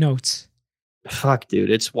should take notes. Fuck, dude,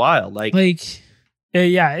 it's wild.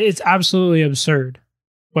 It's absolutely absurd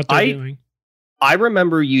what they're doing. I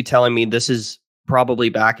remember you telling me, this is probably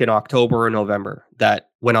back in October or November, that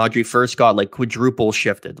when Audrey first got like quadruple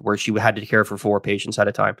shifted, where she had to care for 4 patients at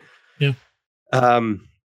a time. Yeah.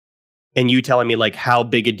 And you telling me like how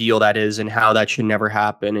big a deal that is and how that should never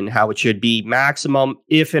happen and how it should be maximum,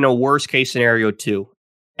 if in a worst case scenario 2.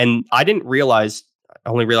 And I didn't realize, I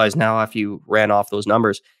only realized now after you ran off those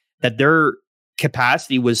numbers, that their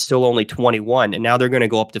capacity was still only 21 and now they're going to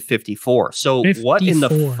go up to 54. So 54. What in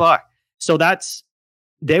the fuck? So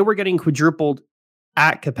they were getting quadrupled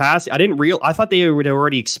at capacity. I thought they would have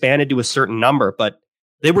already expanded to a certain number, but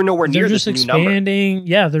they were nowhere near this new number.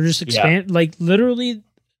 Yeah, they're just expanding. Yeah. Like literally.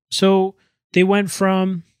 So they went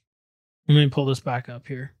from, let me pull this back up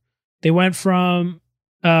here. They went from,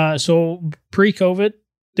 so pre-COVID,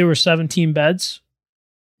 there were 17 beds.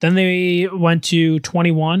 Then they went to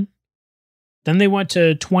 21. Then they went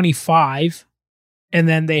to 25. And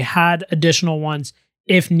then they had additional ones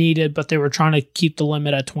if needed, but they were trying to keep the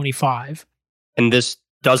limit at 25. And this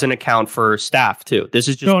doesn't account for staff too. This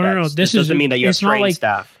is just no. This doesn't mean that you have trained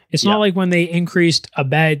staff. It's not like when they increased a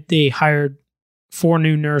bed, they hired 4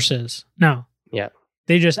 new nurses. No. Yeah.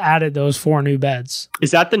 They just added those 4 new beds.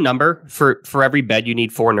 Is that the number for every bed you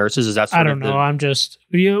need 4 nurses? Is that I don't know. I'm just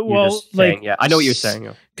saying, yeah. I know what you're saying.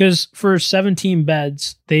 Because for 17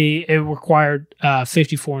 beds, it required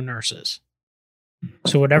 54 nurses.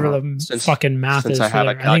 So whatever the fucking math is, I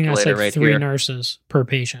think that's like 3 nurses per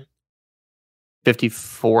patient.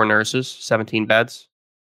 54 nurses, 17 beds.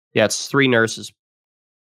 Yeah, it's 3 nurses.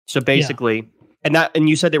 So basically, and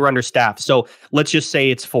you said they were understaffed. So let's just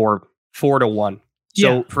say it's 4 to 1.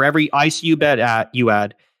 So for every ICU bed you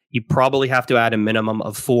add, you probably have to add a minimum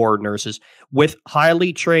of 4 nurses with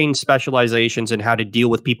highly trained specializations in how to deal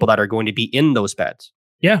with people that are going to be in those beds.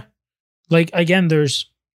 Yeah. Like, again, there's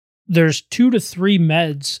 2 to 3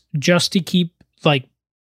 meds just to keep like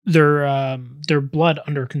their blood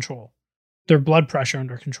under control, their blood pressure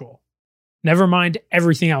under control. Never mind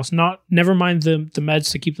everything else. Never mind the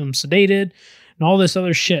meds to keep them sedated and all this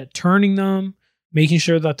other shit. Turning them, making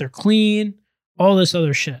sure that they're clean, all this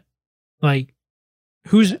other shit. Like,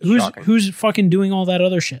 who's fucking doing all that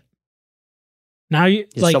other shit? Now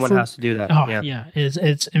someone has to do that. Oh yeah,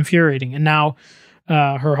 it's infuriating. And now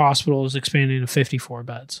her hospital is expanding to 54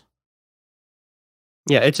 beds.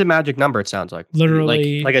 Yeah, it's a magic number. It sounds like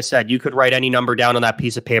literally, like I said, you could write any number down on that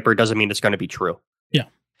piece of paper. It doesn't mean it's going to be true. Yeah,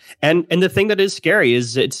 and the thing that is scary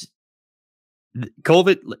is it's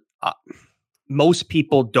COVID. Most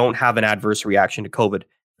people don't have an adverse reaction to COVID,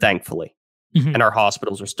 thankfully, and our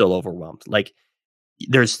hospitals are still overwhelmed. Like,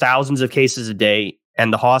 there's thousands of cases a day,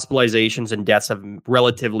 and the hospitalizations and deaths have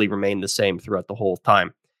relatively remained the same throughout the whole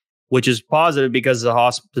time, which is positive because the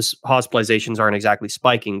hospitalizations aren't exactly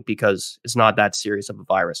spiking because it's not that serious of a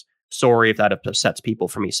virus. Sorry if that upsets people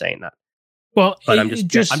for me saying that. Well, but I'm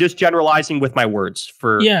just generalizing with my words.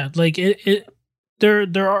 Like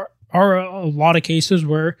there are a lot of cases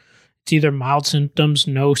where it's either mild symptoms,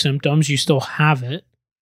 no symptoms, you still have it,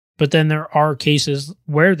 but then there are cases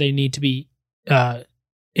where they need to be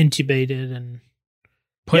intubated and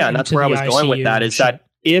put. Yeah, and that's where I was going with that. Is that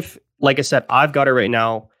if, like I said, I've got it right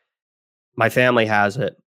now. My family has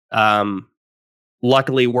it.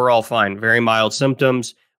 Luckily, we're all fine. Very mild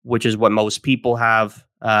symptoms, which is what most people have.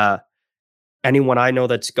 Anyone I know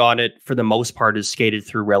that's got it, for the most part, is skated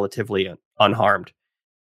through relatively unharmed.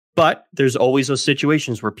 But there's always those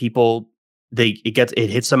situations where people, it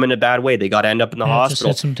hits them in a bad way. They got to end up in the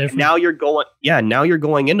hospital. Now you're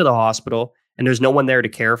going into the hospital, and there's no one there to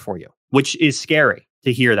care for you, which is scary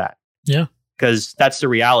to hear that. Yeah. Because that's the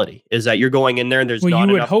reality, is that you're going in there and there's not enough.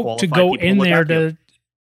 You would hope to go in there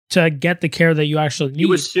to get the care that you actually need.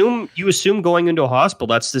 You assume going into a hospital,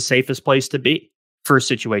 that's the safest place to be for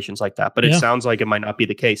situations like that. But it sounds like it might not be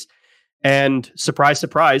the case. And surprise,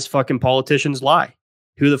 surprise, fucking politicians lie.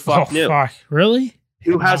 Who the fuck knew? Fuck. Really?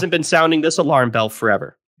 Who hasn't been sounding this alarm bell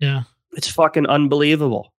forever? Yeah. It's fucking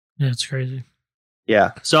unbelievable. Yeah, it's crazy.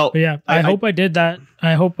 Yeah. So but yeah, I hope I did that.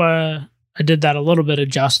 I hope I did that a little bit of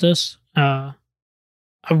justice.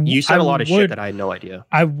 You said a lot of shit that I had no idea.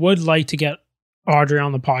 I would like to get Audrey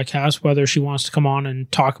on the podcast. Whether she wants to come on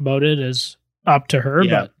and talk about it is up to her.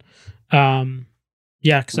 Yeah. But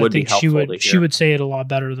because I think she would say it a lot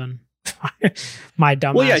better than my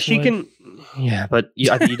dumb. Well, yeah, she can. Yeah, but you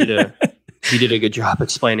did a good job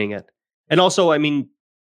explaining it. And also, I mean,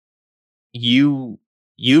 you've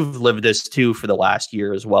lived this too for the last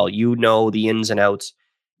year as well. You know the ins and outs.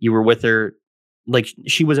 You were with her. Like,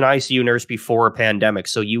 she was an ICU nurse before a pandemic,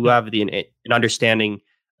 so you have an understanding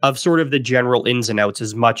of sort of the general ins and outs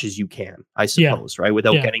as much as you can, I suppose, right?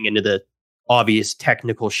 Without getting into the obvious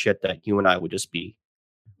technical shit that you and I would just be,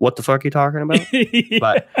 what the fuck are you talking about?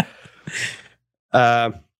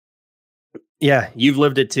 But you've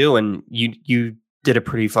lived it too, and you did a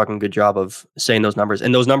pretty fucking good job of saying those numbers,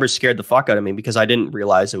 and those numbers scared the fuck out of me because I didn't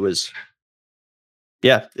realize it was.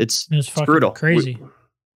 Yeah, it's brutal, crazy.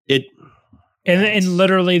 And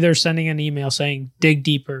literally, they're sending an email saying, dig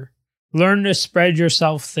deeper. Learn to spread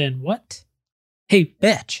yourself thin. What? Hey,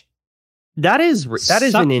 bitch. That is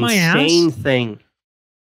an insane thing.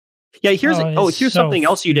 Yeah, here's something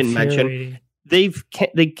else you didn't mention.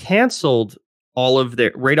 They canceled all of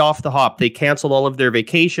their, right off the hop, they canceled all of their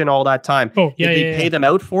vacation, all that time. Oh, yeah. Did they pay them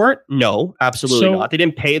out for it? No, absolutely not. They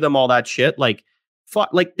didn't pay them all that shit. Like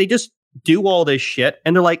they just do all this shit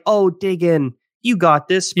and they're like, oh, dig in. You got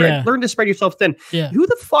this. Learn to spread yourself thin. Yeah. Who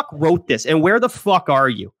the fuck wrote this? And where the fuck are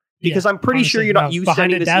you? Because I'm pretty sure you're not. You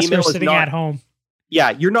sending this email is not at home. Yeah,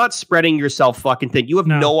 you're not spreading yourself fucking thin. You have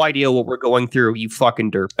no idea what we're going through, you fucking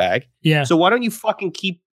dirtbag. Yeah. So why don't you fucking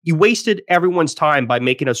you wasted everyone's time by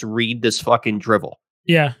making us read this fucking drivel.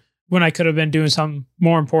 Yeah. When I could have been doing something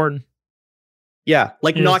more important. Yeah.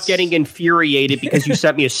 Like not getting infuriated because you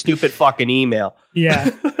sent me a stupid fucking email. Yeah.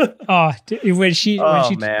 Oh, when she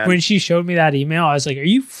showed me that email, I was like, are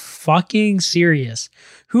you fucking serious?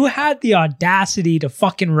 Who had the audacity to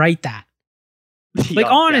fucking write that? The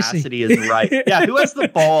audacity is right. Yeah. Who has the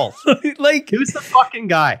balls? Like, who's the fucking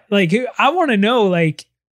guy? Like, I want to know, like,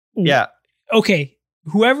 yeah. Okay.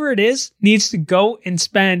 Whoever it is needs to go and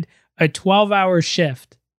spend a 12-hour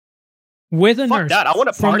shift with a nurse. That. I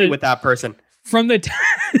want to party with that person. From the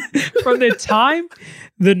time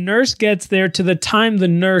the nurse gets there to the time the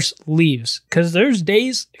nurse leaves. Because there's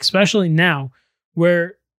days, especially now,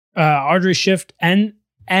 where Audrey's shift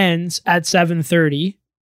ends at 7:30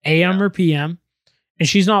 a.m. or p.m. and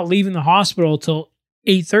she's not leaving the hospital till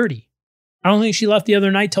 8:30. I don't think she left the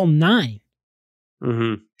other night till 9.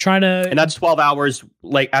 Mm-hmm. And that's 12 hours,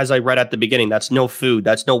 like as I read at the beginning. That's no food.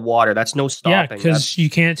 That's no water. That's no stopping. Yeah, because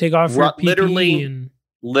you can't take off your PPE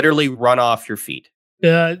literally run off your feet.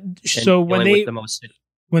 So when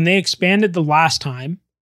they expanded the last time,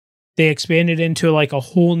 they expanded into like a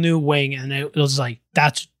whole new wing, and it was like,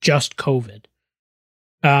 that's just COVID.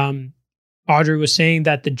 Audrey was saying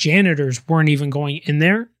that the janitors weren't even going in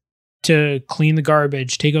there to clean the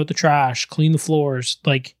garbage, take out the trash, clean the floors.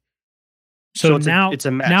 Like, so now it's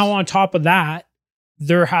a mess. Now on top of that,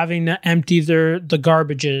 they're having to empty the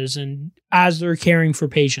garbages and as they're caring for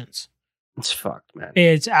patients. It's fucked, man.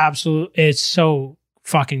 It's so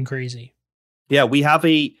fucking crazy. Yeah, we have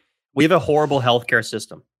a horrible healthcare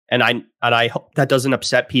system. And I hope that doesn't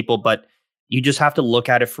upset people, but you just have to look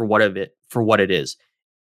at it for what it is.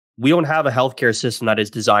 We don't have a healthcare system that is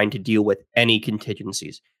designed to deal with any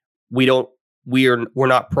contingencies. We're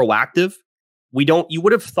not proactive. You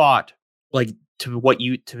would have thought, like to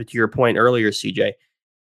your point earlier, CJ,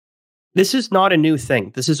 this is not a new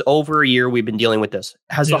thing. This is over a year we've been dealing with this.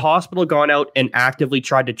 Has the hospital gone out and actively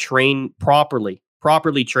tried to train properly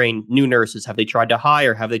train new nurses? Have they tried to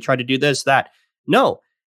hire? Have they tried to do this, that? No.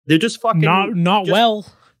 They're just fucking not well.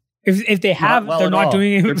 If they have, they're not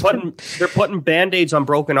doing it. They're putting Band-Aids on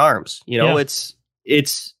broken arms. You know, it's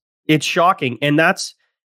shocking. And that's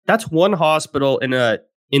one hospital in the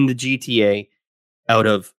GTA out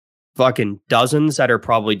of fucking dozens that are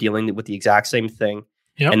probably dealing with the exact same thing.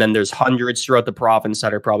 Yep. And then there's hundreds throughout the province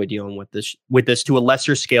that are probably dealing with this to a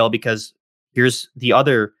lesser scale, because here's the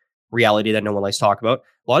other reality that no one likes to talk about.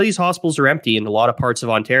 A lot of these hospitals are empty in a lot of parts of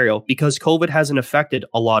Ontario because COVID hasn't affected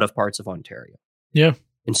a lot of parts of Ontario. Yeah.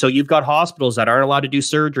 And so you've got hospitals that aren't allowed to do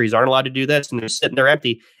surgeries, aren't allowed to do this, and they're sitting there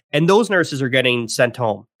empty. And those nurses are getting sent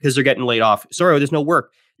home because they're getting laid off. Sorry, there's no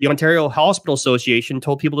work. The Ontario Hospital Association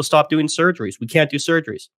told people to stop doing surgeries. We can't do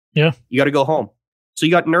surgeries. Yeah. You got to go home. So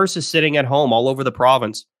you got nurses sitting at home all over the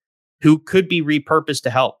province who could be repurposed to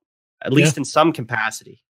help, at least in some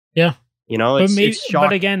capacity. Yeah. You know, it's shocking.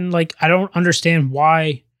 But again, like, I don't understand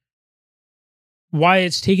why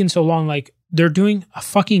it's taken so long. Like, they're doing a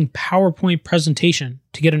fucking PowerPoint presentation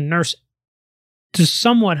to get a nurse to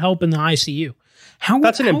somewhat help in the ICU.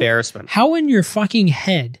 That's an embarrassment. How in your fucking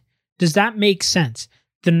head does that make sense?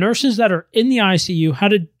 The nurses that are in the ICU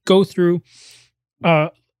had to go through,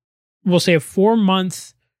 we'll say, a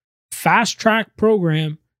 4-month fast track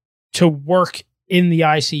program to work in the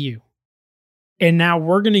ICU. And now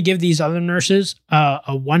we're going to give these other nurses a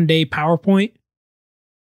 1-day PowerPoint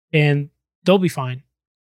and they'll be fine.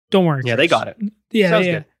 Don't worry. Yeah, Chris. They got it. Yeah, sounds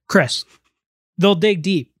good. Chris, they'll dig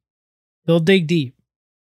deep.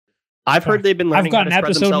 I've heard they've been learning. I've got an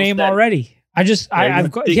episode name already.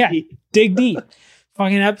 Dig deep.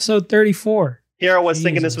 Fucking episode 34. Here I was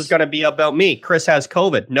thinking this was going to be about me. Chris has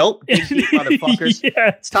COVID. Nope. Dig deep, motherfuckers.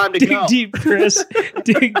 Yeah. It's time to go. Dig deep, Chris.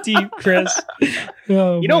 Dig deep, Chris.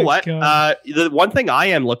 Oh, you know what? The one thing I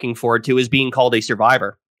am looking forward to is being called a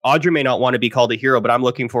survivor. Audrey may not want to be called a hero, but I'm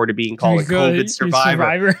looking forward to being called a COVID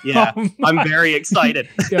survivor. Yeah, I'm very excited.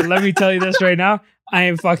 Yeah, let me tell you this right now. I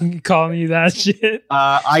am fucking calling you that shit.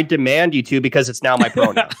 I demand you to, because it's now my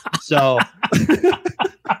pronoun. So,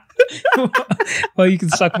 well, you can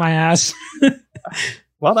suck my ass.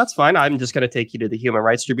 Well, that's fine. I'm just going to take you to the Human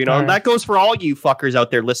Rights Tribunal. And that goes for all you fuckers out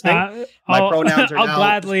there listening. My pronouns are now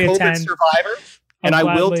gladly COVID attend. survivor, and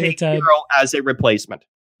I will take hero as a replacement.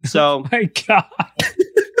 So, oh my God.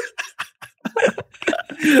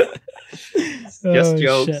 Just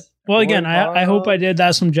jokes. Shit. Well, again, I hope I did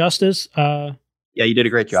that some justice. Yeah, you did a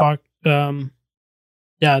great job.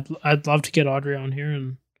 Yeah, I'd love to get Audrey on here,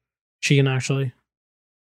 and she can actually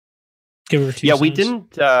give her 2 cents.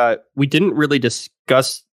 We didn't really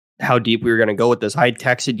discuss how deep we were going to go with this. I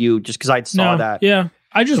texted you just because I saw that. Yeah,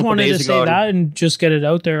 I just wanted to say that and just get it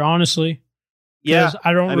out there, honestly. Yeah,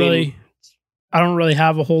 I don't really. I don't really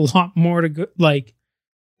have a whole lot more to go,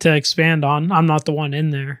 to expand on. I'm not the one in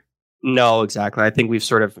there. No, exactly. I think we've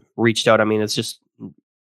sort of reached out. I mean, it's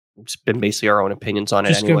been basically our own opinions on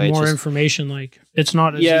it anyway. Give more information. Like, it's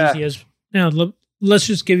not as easy as, let's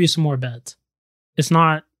just give you some more beds. It's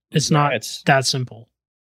not that simple.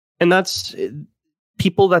 And that's,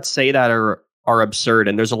 people that say that are absurd.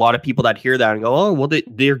 And there's a lot of people that hear that and go, oh, well,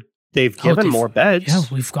 they've given more beds. Yeah,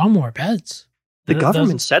 we've got more beds. The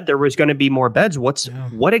government said there was going to be more beds.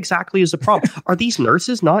 What exactly is the problem? Are these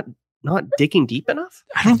nurses not digging deep enough?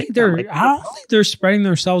 I don't think they're spreading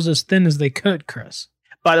themselves as thin as they could, Chris.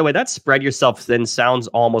 By the way, that spread yourself thin sounds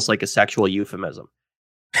almost like a sexual euphemism.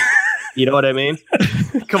 You know what I mean?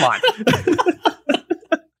 Come on.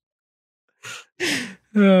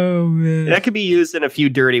 Oh man, that could be used in a few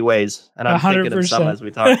dirty ways, and I'm 100%. Thinking of some as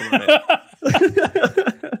we talk about it.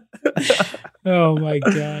 Oh my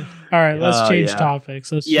god! All right, let's change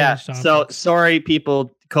topics. So sorry,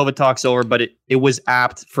 people. COVID talk's over, but it was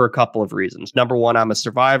apt for a couple of reasons. Number one, I'm a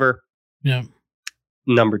survivor. Yeah.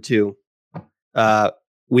 Number two,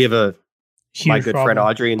 we have my good friend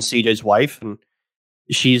Audrey and CJ's wife, and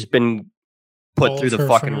she's been put through the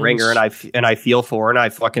fucking ringer, and I feel for her, and I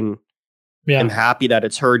fucking am happy that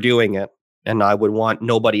it's her doing it, and I would want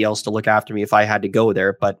nobody else to look after me if I had to go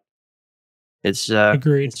there, but it's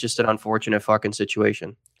agreed. It's just an unfortunate fucking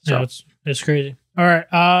situation. So yeah, it's crazy. All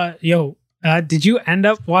right, did you end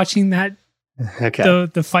up watching that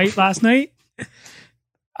the fight last night?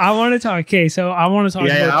 I want to talk. Okay, so I want to talk.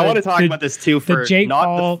 I want to talk about this too. For the Jake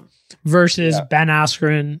Paul versus Ben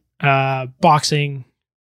Askren boxing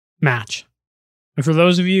match. And for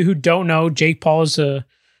those of you who don't know, Jake Paul is a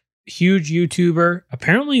huge YouTuber.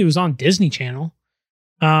 Apparently, he was on Disney Channel.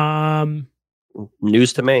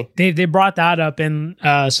 News to me. They brought that up in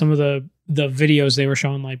some of the videos they were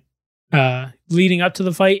showing, like leading up to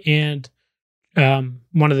the fight and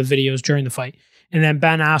one of the videos during the fight. And then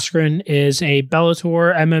Ben Askren is a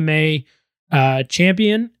Bellator MMA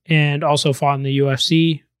champion and also fought in the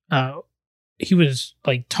UFC. He was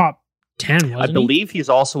like top 10, wasn't he? I believe he's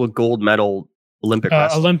also a gold medal Olympic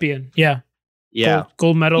wrestler. Olympian, yeah. Yeah.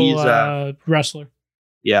 Gold medal wrestler.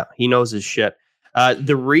 Yeah, he knows his shit.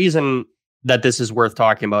 The reason that this is worth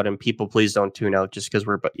talking about, and people please don't tune out just because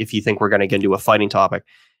if you think we're going to get into a fighting topic.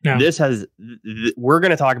 No. We're going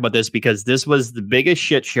to talk about this because this was the biggest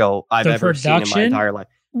shit show I've ever seen in my entire life.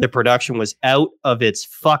 The production was out of its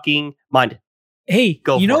fucking mind. Hey,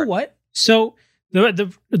 you know what? So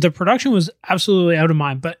the production was absolutely out of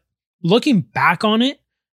mind, but looking back on it,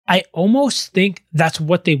 I almost think that's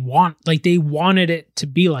what they want. Like, they wanted it to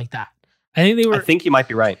be like that. I think you might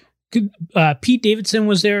be right. Pete Davidson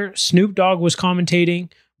was there. Snoop Dogg was commentating.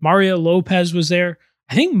 Mario Lopez was there.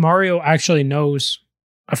 I think Mario actually knows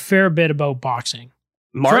a fair bit about boxing.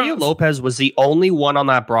 Mario Lopez was the only one on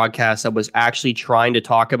that broadcast that was actually trying to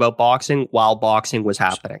talk about boxing while boxing was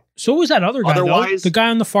happening. So was that other guy? Otherwise, the guy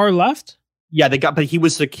on the far left. Yeah, but he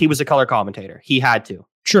was a color commentator. He had to.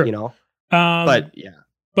 Sure, you know. But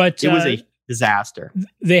it was a disaster.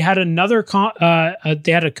 They had another.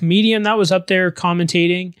 They had a comedian that was up there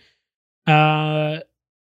commentating.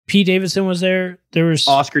 Pete Davidson was there. There was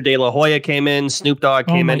Oscar De La Hoya came in. Snoop Dogg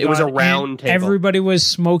came in. God. It was a round table. Everybody was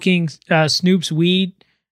smoking Snoop's weed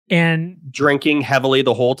and drinking heavily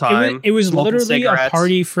the whole time. It was literally cigarettes. A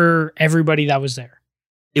party for everybody that was there.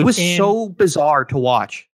 It was so bizarre to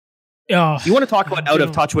watch. You want to talk about out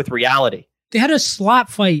of touch with reality? They had a slap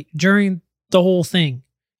fight during the whole thing,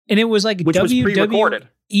 and it was like which was pre-recorded.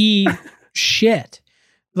 Shit.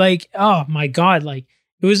 Like, oh my God, like.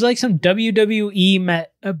 It was like some WWE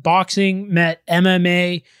met boxing, met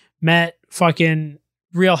MMA, met fucking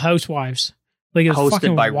Real Housewives. Like, it was hosted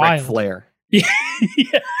fucking by wild. Ric Flair. Yeah.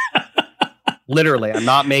 Literally, I'm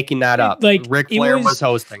not making that up. Like, Ric Flair was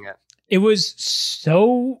hosting it. It was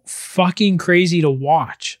so fucking crazy to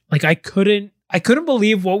watch. Like, I couldn't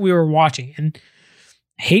believe what we were watching. And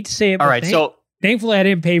I hate to say it, but all right, so thankfully I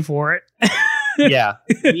didn't pay for it. Yeah.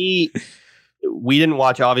 We didn't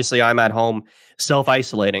watch. Obviously, I'm at home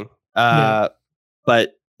self-isolating.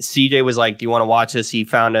 But CJ was like, do you want to watch this? He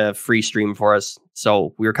found a free stream for us.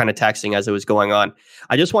 So we were kind of texting as it was going on.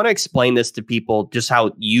 I just want to explain this to people, just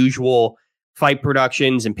how usual fight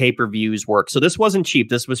productions and pay-per-views work. So this wasn't cheap.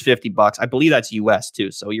 This was $50. I believe that's US too.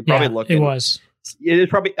 So you're probably looking. It was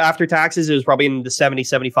probably after taxes. It was probably in the $70,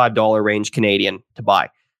 $75 range Canadian to buy.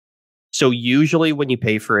 So usually when you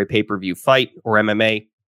pay for a pay-per-view fight or MMA,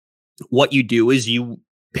 what you do is you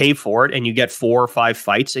pay for it and you get 4 or 5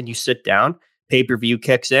 fights and you sit down, pay-per-view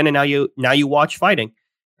kicks in, and now you watch fighting.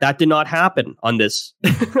 That did not happen on this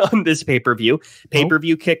on this pay-per-view.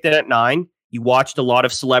 Pay-per-view kicked in at 9. You watched a lot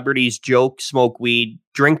of celebrities joke, smoke weed,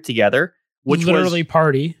 drink together, which literally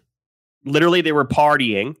party. Literally, they were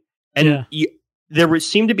partying, and there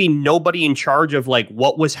seemed to be nobody in charge of like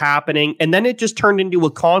what was happening. And then it just turned into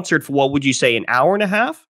a concert for, what would you say, an hour and a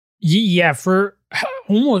half? Yeah, for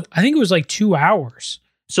almost, I think it was like 2 hours.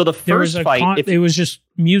 So the first fight, it was just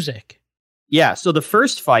music. Yeah, so the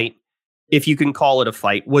first fight, if you can call it a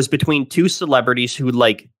fight, was between two celebrities who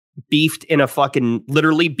like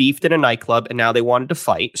literally beefed in a nightclub, and now they wanted to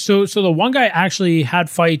fight. So the one guy actually had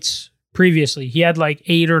fights previously. He had like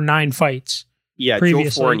 8 or 9 fights. Yeah,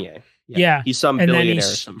 previously. Joe Fournier. Yeah. He's some billionaire or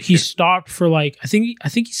something. He stopped for like, I think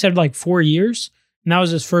he said like 4 years, and that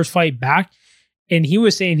was his first fight back. And he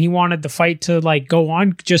was saying he wanted the fight to like go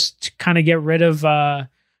on just to kind of get rid of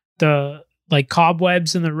the like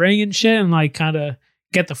cobwebs in the ring and shit, and like kind of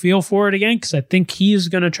get the feel for it again. Cause I think he's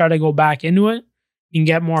going to try to go back into it and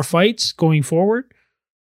get more fights going forward.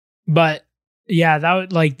 But yeah, that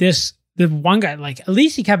would like the one guy, like at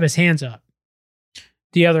least he kept his hands up.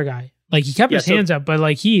 The other guy, like he kept his hands up, but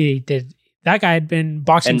like that guy had been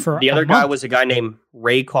boxing for the other guy was a guy named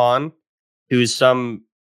Raycon, who's some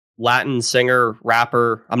Latin singer,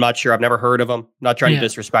 rapper. I'm not sure. I've never heard of him. I'm not trying to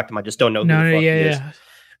disrespect him. I just don't know who the fuck he is.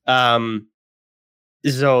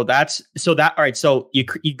 All right. So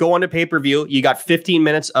you go on to pay-per-view. You got 15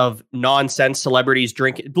 minutes of nonsense celebrities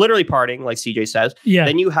drinking, literally partying, like CJ says. Yeah.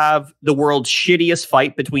 Then you have the world's shittiest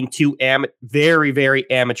fight between two very, very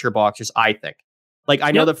amateur boxers, I think. Like,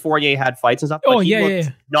 I know that Fournier had fights and stuff, but he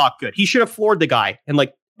looked not good. He should have floored the guy. And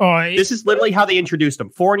like, this is literally how they introduced him.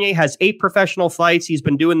 Fournier has 8 professional fights. He's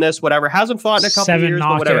been doing this, whatever. Hasn't fought in a couple 7 years,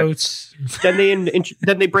 knockouts. but whatever.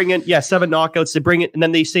 then they bring in 7 knockouts. They bring it, and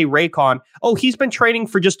then they say Raycon. Oh, he's been training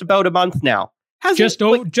for just about a month now. Just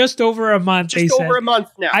over a month. Just over a month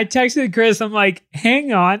now. I texted Chris. I'm like,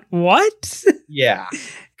 hang on, what? Yeah,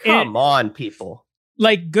 come on, people.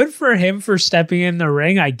 Like, good for him for stepping in the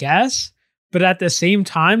ring, I guess. But at the same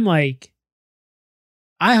time, like,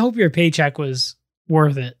 I hope your paycheck was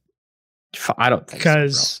worth it. I don't think so,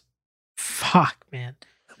 because fuck, man.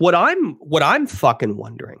 What I'm fucking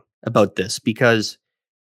wondering about this, because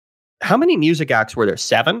how many music acts were there?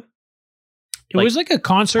 7? It was like a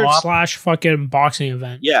concert / fucking boxing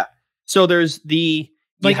event. Yeah. So there's you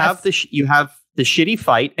have the shitty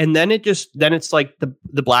fight, and then it's like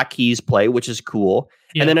the Black Keys play, which is cool.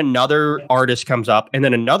 Yeah. And then another artist comes up, and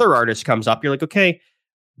then another artist comes up. You're like, okay,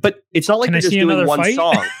 but it's not like they're just doing one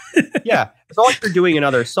song. Yeah. It's not like they're doing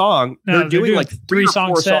another song. No, they're doing like 3 or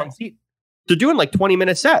 4 songs. They're doing like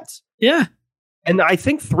 20-minute sets. Yeah. And I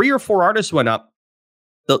think 3 or 4 artists went up.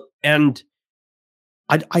 And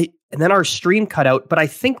then our stream cut out, but I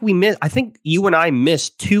think you and I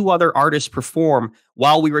missed 2 other artists perform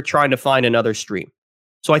while we were trying to find another stream.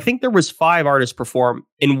 So I think there was 5 artists perform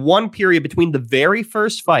in one period between the very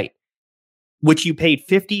first fight, which you paid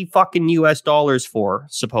 $50 fucking US for,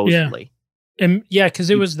 supposedly. Yeah. And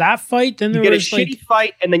because it was that fight, then there was a shitty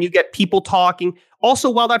fight, and then you get people talking. Also,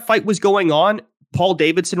 while that fight was going on, Paul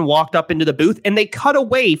Davidson walked up into the booth, and they cut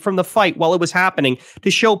away from the fight while it was happening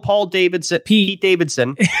to show Pete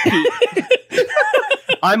Davidson.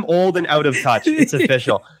 I'm old and out of touch. It's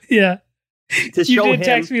official. Yeah. To show you did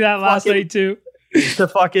text me that last night too. To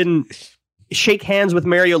fucking shake hands with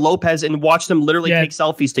Mario Lopez and watch them literally take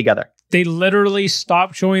selfies together. They literally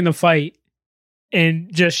stopped showing the fight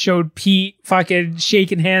and just showed Pete fucking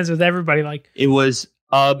shaking hands with everybody. Like, it was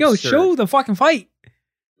absurd. Yo, show the fucking fight.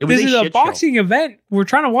 This is a boxing event. We're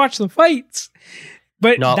trying to watch the fights.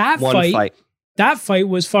 But that fight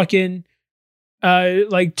was fucking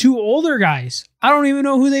like 2 older guys. I don't even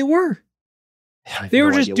know who they were. They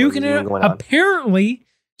were just duking it up. Apparently,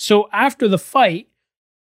 so after the fight,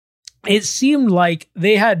 it seemed like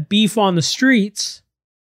they had beef on the streets,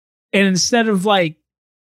 and instead of like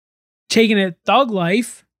taking it thug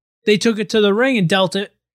life, they took it to the ring and dealt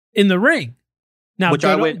it in the ring. Now, which good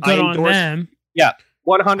on them. Yeah,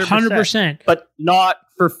 100%. But not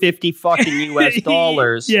for $50 fucking US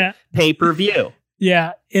dollars. Yeah, pay-per-view.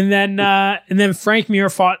 Yeah, and then Frank Mir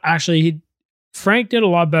fought. Actually, Frank did a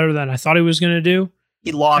lot better than I thought he was going to do.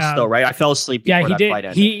 He lost though, right? I fell asleep before that fight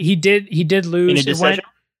ended. He did lose. In a decision?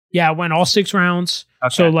 It went all 6 rounds.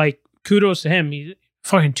 Okay. So like, kudos to him. He's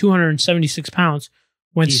fucking 276 pounds.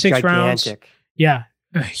 Went 6 gigantic rounds. Yeah,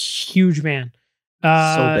 a huge man.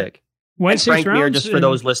 So big. Went 6 Frank rounds. Mir, just for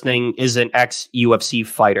those listening, is an ex-UFC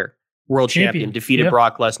fighter, world champion, defeated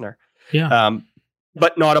Brock Lesnar. Yeah,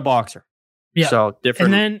 but not a boxer. Yeah, so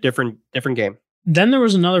different game. Then there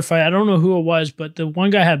was another fight. I don't know who it was, but the one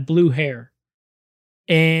guy had blue hair,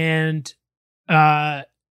 and I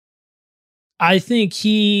think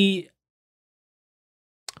he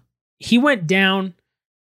he went down.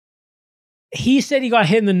 He said he got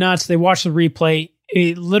hit in the nuts. They watched the replay.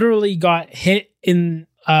 It literally got hit in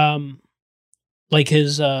like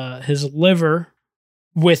his liver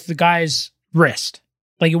with the guy's wrist.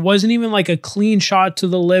 Like, it wasn't even like a clean shot to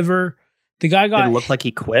the liver. The guy got... Did it look like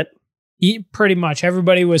he quit? Pretty much.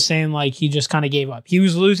 Everybody was saying like he just kind of gave up. He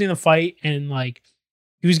was losing the fight and like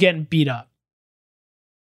he was getting beat up.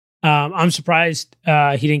 I'm surprised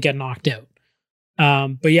he didn't get knocked out.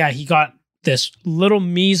 But yeah, he got this little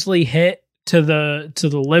measly hit to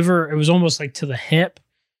the liver. It was almost like to the hip.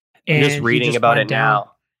 And I'm just reading about it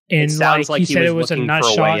now. And it sounds like he said it was a nut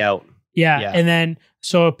shot. Way out. Yeah. And then,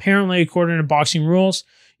 so apparently, according to boxing rules,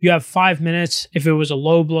 you have 5 minutes. If it was a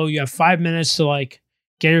low blow, you have 5 minutes to like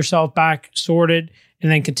get yourself back sorted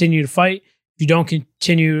and then continue to fight. If you don't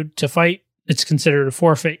continue to fight, it's considered a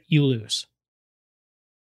forfeit. You lose.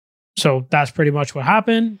 So that's pretty much what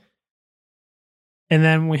happened. And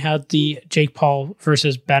then we had the Jake Paul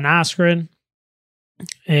versus Ben Askren.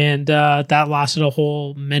 And that lasted a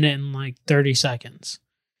whole minute and like 30 seconds.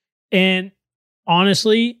 And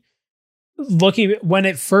honestly, looking when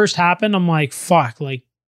it first happened, I'm like, fuck, like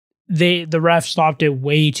the ref stopped it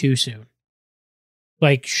way too soon.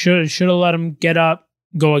 Like should have let him get up,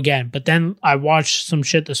 go again. But then I watched some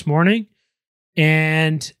shit this morning,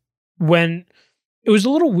 and when it was a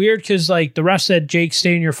little weird because like the ref said, Jake,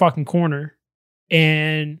 stay in your fucking corner.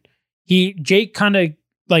 And Jake kind of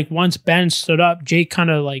like, once Ben stood up, Jake kind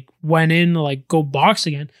of like went in to like go box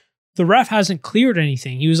again. The ref hasn't cleared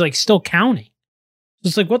anything. He was like still counting. So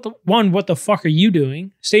it's like, what the fuck are you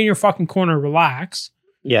doing? Stay in your fucking corner, relax.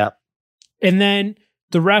 Yeah. And then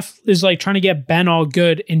the ref is like trying to get Ben all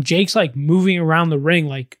good, and Jake's like moving around the ring,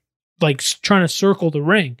 like trying to circle the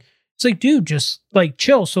ring. It's like, dude, just like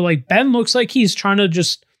chill. So like Ben looks like he's trying to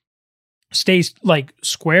just stay like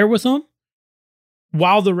square with him,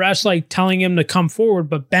 while the ref's like telling him to come forward,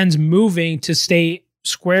 but Ben's moving to stay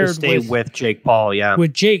squared with Jake Paul, yeah.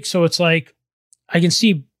 With Jake. So it's like, I can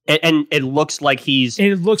see. And it looks like he's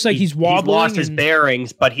wobbling. He's lost his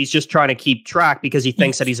bearings, but he's just trying to keep track because he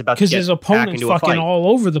thinks that he's about to get his opponent's fucking all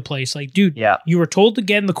over the place. Like, dude, you were told to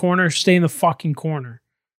get in the corner, stay in the fucking corner.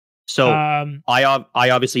 So I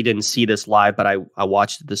obviously didn't see this live, but I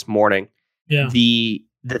watched it this morning. Yeah. The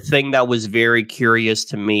thing that was very curious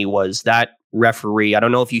to me was that referee. I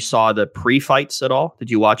don't know if you saw the pre-fights at all. Did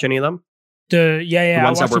you watch any of them? The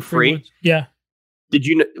ones that were free. Yeah. Did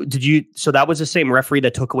you? So that was the same referee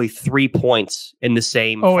that took away 3 points in the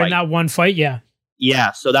same. Oh, fight. In that one fight, yeah.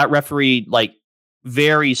 Yeah. So that referee, like,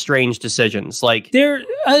 very strange decisions. Like there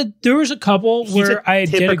was a couple where I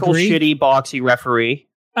did agree. Typical shitty boxy referee.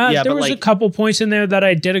 There was a couple points in there that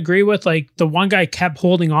I did agree with. Like the one guy kept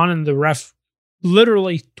holding on, and the ref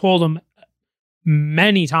literally told him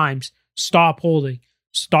many times, "Stop holding,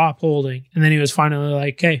 stop holding," and then he was finally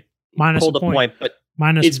like, "Hey, minus a point." But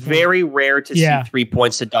it's very rare to see 3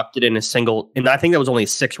 points deducted in a single, and I think that was only a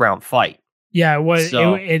 6-round fight. Yeah, it was.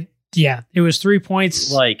 So, it was 3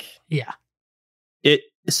 points. Like, yeah,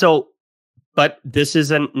 but this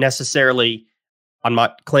isn't necessarily. I'm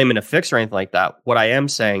not claiming a fix or anything like that. What I am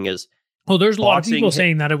saying is, there's a lot of people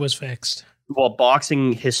saying that it was fixed. Well,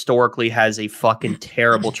 boxing historically has a fucking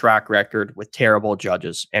terrible track record with terrible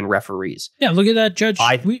judges and referees. Yeah, look at that judge.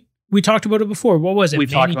 We talked about it before. What was it? We've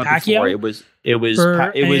talked about it before. It was.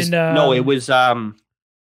 I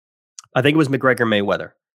think it was McGregor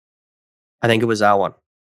Mayweather. I think it was that one.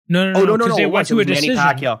 No. It went to a decision.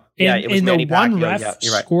 Manny Pacquiao. Yeah, it was Manny Pacquiao. One ref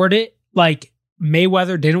scored it like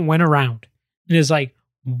Mayweather didn't win a round. And it's like,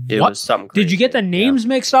 what? It was something crazy. Did you get the names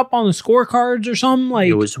mixed up on the scorecards or something? Like,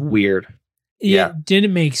 it was weird. It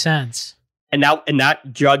didn't make sense. And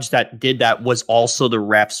that judge that did that was also the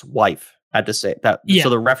ref's wife at the same that. Yeah. So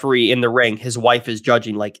the referee in the ring, his wife is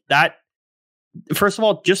judging like that. First of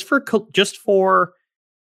all, just for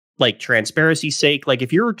like transparency's sake, like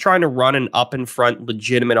if you're trying to run an up in front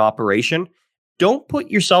legitimate operation, don't put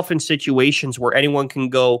yourself in situations where anyone can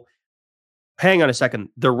go, hang on a second,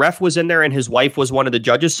 the ref was in there and his wife was one of the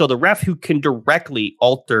judges. So the ref who can directly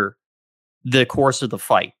alter the course of the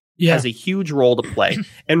fight has a huge role to play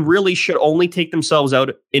and really should only take themselves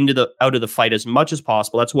out of the fight as much as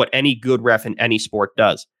possible. That's what any good ref in any sport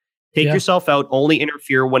does. Take yourself out, only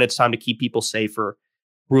interfere when it's time to keep people safe for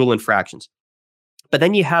rule infractions. But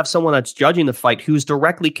then you have someone that's judging the fight who's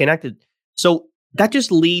directly connected. So that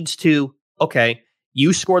just leads to, okay,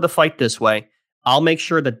 you score the fight this way. I'll make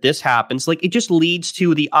sure that this happens. Like, it just leads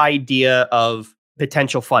to the idea of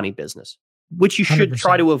potential funny business, which you should 100%.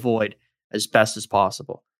 Try to avoid as best as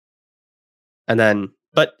possible. And then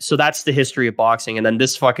But so that's the history of boxing. And then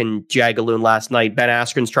this fucking jagaloon last night, Ben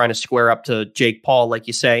Askren's trying to square up to Jake Paul, like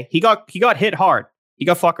you say. He got hit hard. He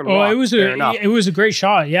got fucking rocked. It was a great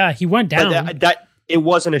shot. Yeah, he went down. That it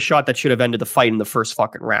wasn't a shot that should have ended the fight in the first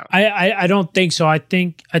fucking round. I don't think so. I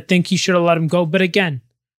think he should have let him go. But again,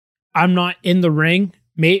 I'm not in the ring.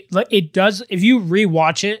 It does, if you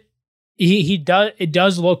rewatch it, it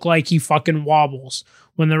does look like he fucking wobbles.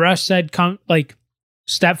 When the ref said come, like,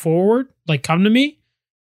 step forward, like, come to me,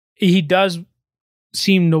 he does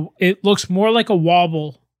seem to, it looks more like a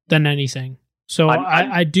wobble than anything. So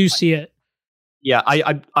I do see it. Yeah,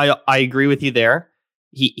 I agree with you there.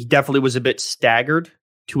 He definitely was a bit staggered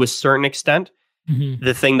to a certain extent. Mm-hmm.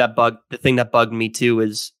 The thing that bugged me too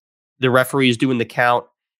is the referee is doing the count.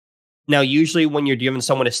 Now, usually when you're giving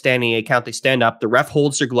someone a standing A count, they stand up. The ref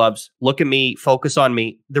holds their gloves, look at me, focus on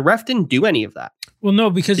me. The ref didn't do any of that. Well, no,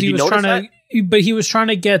 because he was trying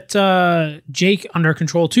to get Jake under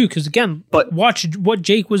control too. Because again, but watch what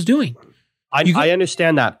Jake was doing. I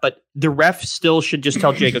understand that, but the ref still should just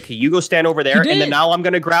tell Jake, okay, you go stand over there, and then now I'm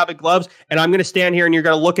going to grab the gloves, and I'm going to stand here, and you're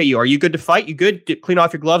going to look at you. Are you good to fight? You good? Clean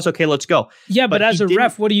off your gloves? Okay, let's go. Yeah, but as a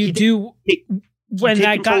ref, what do you do when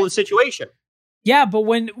that control of the situation? Yeah, but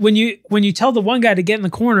when you tell the one guy to get in the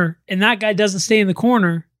corner, and that guy doesn't stay in the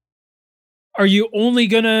corner, are you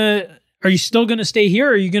still gonna stay here,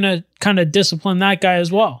 or are you gonna kind of discipline that guy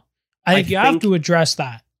as well? I think you have to address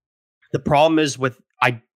that. The problem is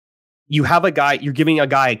you have a guy, you're giving a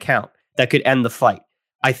guy a count that could end the fight.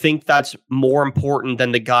 I think that's more important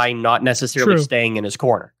than the guy not necessarily staying in his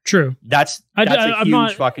corner. True. That's a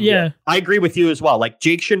huge fucking deal. I agree with you as well. Like,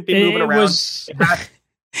 Jake shouldn't be moving around. It's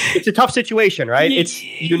a tough situation, right? It's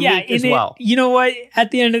unique as well. You know what?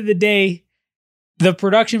 At the end of the day, the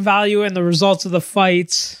production value and the results of the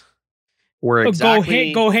fights were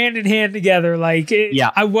exactly go hand in hand together. Like,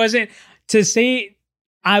 I wasn't to say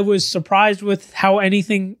I was surprised with how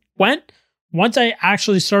anything went. Once I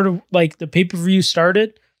actually started, like, the pay-per-view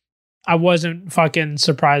started, I wasn't fucking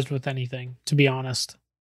surprised with anything, to be honest.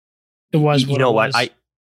 It was what it was.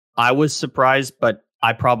 I was surprised, but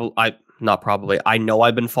I know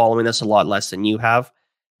I've been following this a lot less than you have.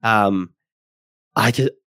 It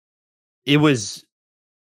was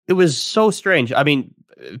so strange. I mean,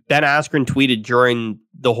 Ben Askren tweeted during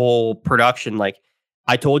the whole production, like,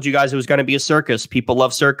 I told you guys it was going to be a circus. People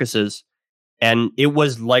love circuses. And it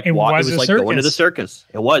was like going to the circus.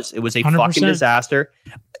 It was a 100%. Fucking disaster.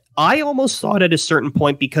 I almost thought at a certain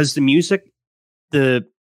point, because the music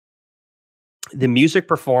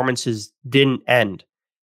performances didn't end,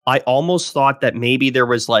 I almost thought that maybe there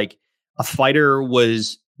was like a fighter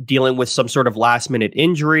was dealing with some sort of last minute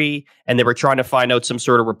injury and they were trying to find out some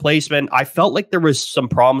sort of replacement. I felt like there was some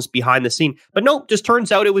problems behind the scene, but no, just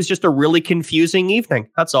turns out it was just a really confusing evening.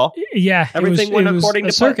 That's all. Yeah. Everything went according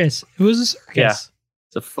to circus. It was a circus. Yeah.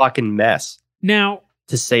 It's a fucking mess. Now,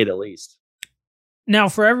 to say the least. Now,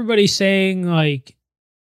 for everybody saying, like,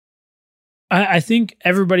 I think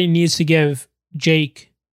everybody needs to give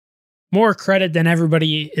Jake more credit than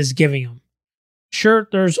everybody is giving him. Sure,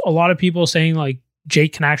 there's a lot of people saying, like,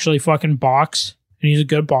 Jake can actually fucking box and he's a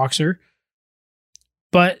good boxer.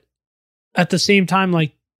 But at the same time,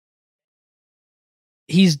 like,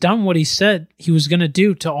 he's done what he said he was going to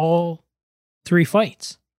do to all 3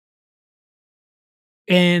 fights.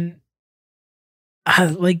 And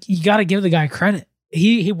like, you got to give the guy credit.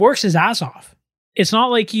 He works his ass off. It's not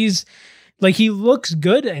like he looks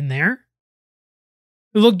good in there.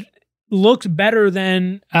 It looked better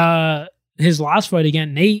than his last fight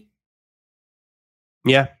against Nate.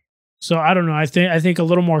 Yeah. So I don't know. I think a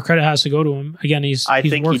little more credit has to go to him. Again, he's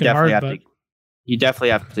working hard. You definitely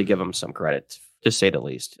have to give him some credit, to say the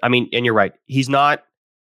least. I mean, and you're right. He's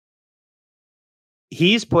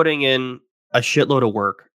putting in a shitload of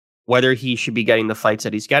work. Whether he should be getting the fights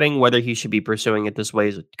that he's getting, whether he should be pursuing it this way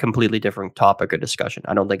is a completely different topic of discussion.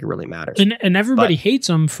 I don't think it really matters. And everybody hates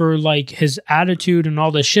him for, like, his attitude and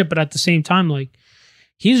all this shit. But at the same time, like,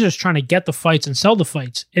 he's just trying to get the fights and sell the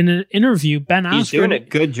fights. In an interview, Ben Askren... He's doing a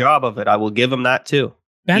good job of it. I will give him that, too.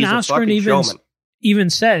 Ben Askren even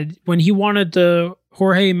said when he wanted the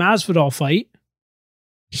Jorge Masvidal fight,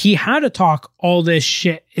 he had to talk all this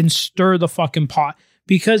shit and stir the fucking pot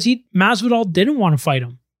because Masvidal didn't want to fight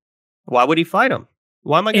him. Why would he fight him?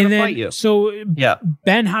 Why am I going to fight you? So yeah,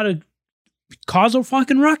 Ben had to cause a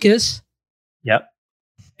fucking ruckus. Yep.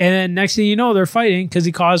 And then next thing you know, they're fighting because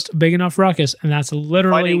he caused a big enough ruckus. And that's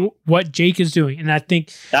literally what Jake is doing. And I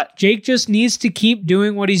think that Jake just needs to keep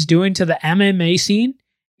doing what he's doing to the MMA scene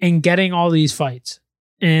and getting all these fights.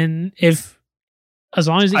 And as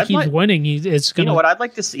long as he keeps winning, it's going to... You know what? I'd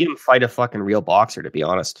like to see him fight a fucking real boxer, to be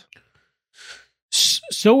honest.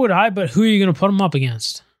 So would I, but who are you going to put him up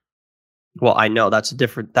against? Well, I know that's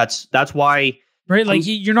different. That's why, right? Like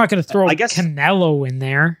you're not going to throw Canelo in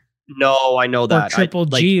there. No, I know that. Or Triple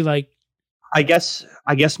G, I guess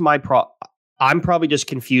I'm probably just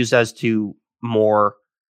confused as to more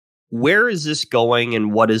where is this going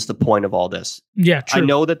and what is the point of all this? Yeah, true. I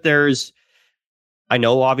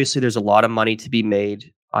know obviously there's a lot of money to be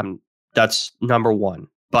made. That's number one.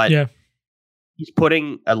 But he's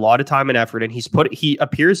putting a lot of time and effort in. He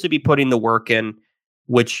appears to be putting the work in,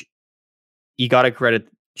 which you got to credit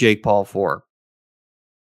Jake Paul for.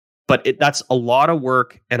 But that's a lot of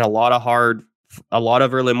work and a lot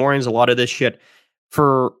of early mornings, a lot of this shit.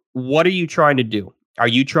 For what are you trying to do? Are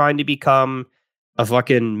you trying to become a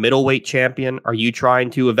fucking middleweight champion? Are you trying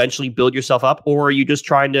to eventually build yourself up? Or are you just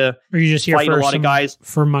trying to fight a lot of guys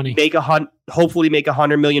for money? Hopefully make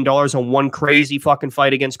 $100 million on one crazy fucking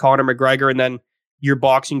fight against Conor McGregor, and then your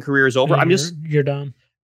boxing career is over. You're done.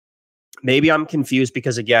 Maybe I'm confused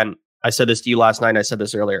because, again, I said this to you last night and I said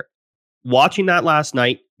this earlier. Watching that last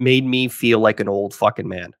night made me feel like an old fucking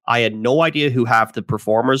man. I had no idea who half the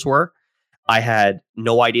performers were. I had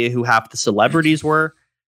no idea who half the celebrities were,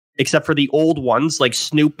 except for the old ones like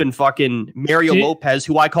Snoop and fucking Mario Lopez,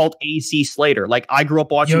 who I called AC Slater. Like, I grew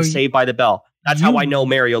up watching Saved by the Bell. That's how I know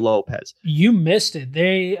Mario Lopez. You missed it.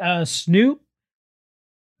 They Snoop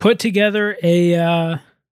put together a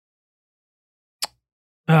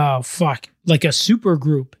like a super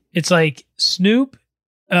group. It's like Snoop,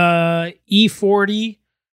 E40,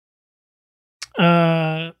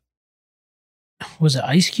 was it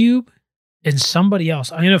Ice Cube and somebody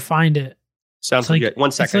else? I'm gonna find it. Sounds like good.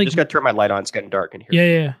 1 second. I just got to turn my light on. It's getting dark in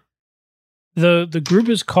here. Yeah. The group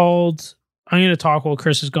is called, I'm gonna talk while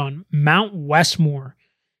Chris is gone, Mount Westmore,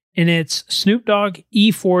 and it's Snoop Dogg,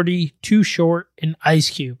 E40, Too Short, and Ice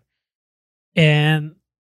Cube. And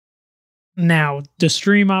now the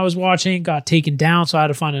stream I was watching got taken down, so I had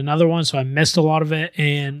to find another one. So I missed a lot of it,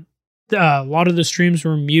 and a lot of the streams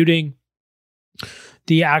were muting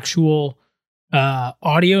the actual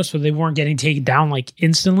audio, so they weren't getting taken down like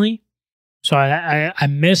instantly. So I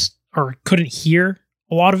missed or couldn't hear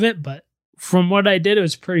a lot of it, but from what I did, it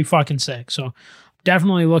was pretty fucking sick. So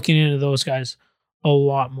definitely looking into those guys a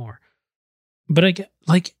lot more. But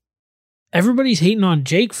like everybody's hating on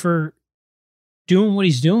Jake for doing what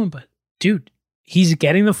he's doing, but dude, he's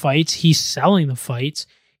getting the fights, he's selling the fights,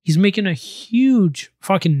 he's making a huge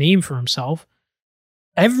fucking name for himself.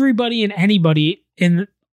 Everybody and anybody in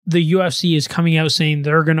the UFC is coming out saying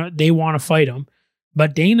they want to fight him,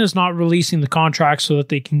 but Dana's not releasing the contract so that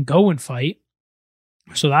they can go and fight.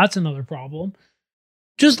 So that's another problem.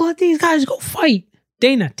 Just let these guys go fight.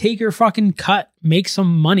 Dana, take your fucking cut, make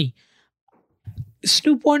some money.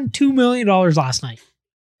 Snoop won $2 million last night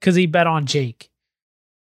because he bet on Jake.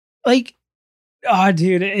 Like,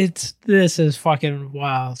 dude, this is fucking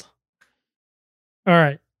wild. All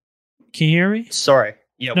right. Can you hear me? Sorry.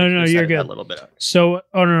 Yeah. No, you're good. A little bit. So,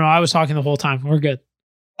 no, I was talking the whole time. We're good.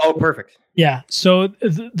 Oh, perfect. Yeah. So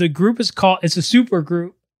the group is called, it's a super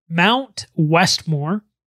group, Mount Westmore,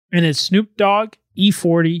 and it's Snoop Dogg,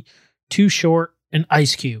 E40, Too Short, and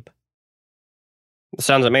Ice Cube. That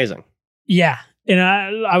sounds amazing. Yeah. And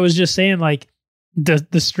I was just saying, like,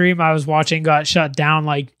 the stream I was watching got shut down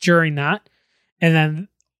like during that. And then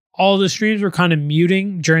all the streams were kind of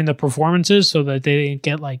muting during the performances so that they didn't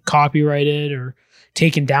get like copyrighted or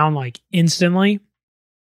taken down like instantly.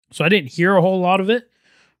 So I didn't hear a whole lot of it,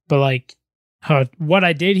 but like what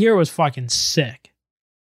I did hear was fucking sick.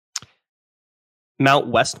 Mount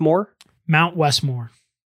Westmore? Mount Westmore.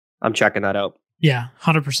 I'm checking that out. Yeah,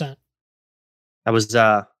 100%. That was,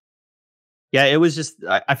 it was just,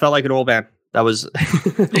 I felt like an old man. That was,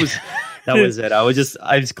 that was it. I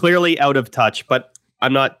was clearly out of touch, but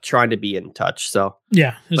I'm not trying to be in touch. So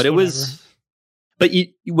yeah, but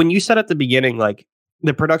when you said at the beginning, like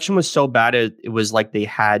the production was so bad, it was like they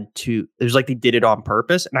did it on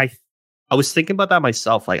purpose. And I was thinking about that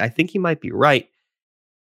myself. Like, I think you might be right.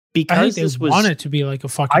 Because I think they want it to be like a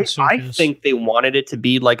fucking circus. I think they wanted it to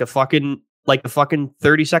be like a fucking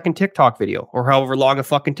 30-second TikTok video or however long a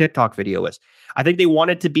fucking TikTok video is. I think they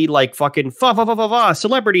wanted to be like fucking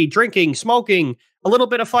celebrity drinking, smoking, a little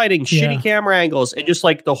bit of fighting, shitty camera angles, and just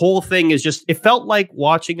like the whole thing is just, it felt like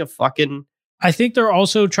watching a fucking. I think they're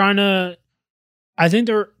also trying to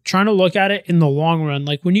look at it in the long run.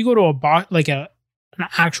 Like when you go to an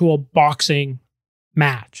actual boxing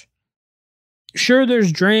match, sure,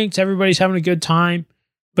 there's drinks, everybody's having a good time,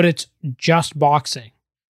 but it's just boxing.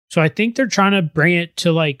 So I think they're trying to bring it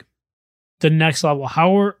to like the next level.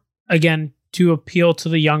 Again, to appeal to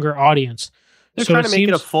the younger audience. They're trying to make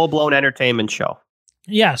it a full-blown entertainment show.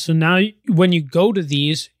 Yeah. So now when you go to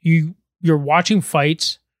these, you're watching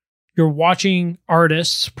fights, you're watching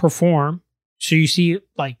artists perform. So you see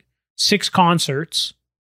like 6 concerts.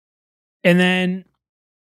 And then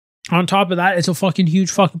on top of that, it's a fucking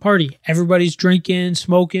huge fucking party. Everybody's drinking,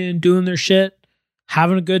 smoking, doing their shit,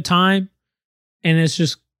 having a good time. And it's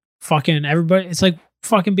just fucking everybody. It's like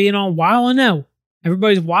fucking being on Wild 'N Out.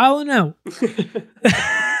 Everybody's wilding out.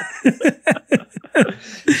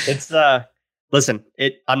 It's listen,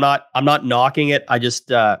 I'm not knocking it. I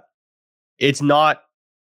just it's not.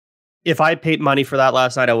 If I had paid money for that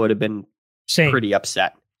last night, I would have been pretty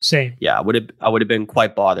upset. Same. Yeah, I would have been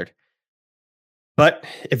quite bothered. But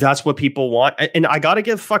if that's what people want, and I got to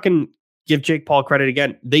give Jake Paul credit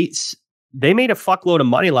again. They made a fuckload of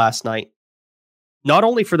money last night, not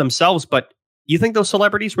only for themselves, but you think those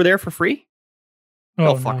celebrities were there for free?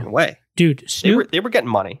 No fucking way, dude. Snoop, they were getting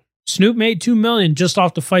money. Snoop made $2 million just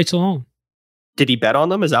off the fights alone. Did he bet on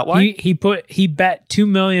them? Is that why he bet $2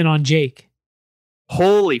 million on Jake?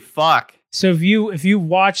 Holy fuck! So if you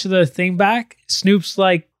watch the thing back, Snoop's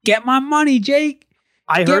like, "Get my money, Jake."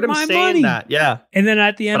 I heard him saying that, yeah. And then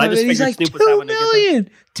at the end of it, he's like, $2 million.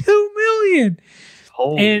 $2 million.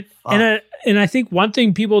 Holy fuck. And I think one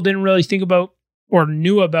thing people didn't really think about or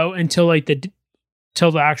knew about until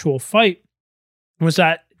the actual fight was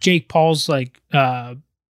that Jake Paul's like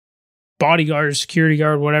bodyguard, security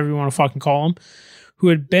guard, whatever you want to fucking call him, who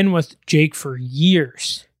had been with Jake for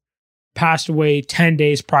years, passed away 10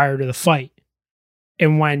 days prior to the fight.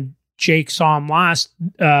 And when Jake saw him last,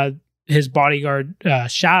 his bodyguard,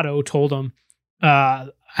 Shadow, told him, I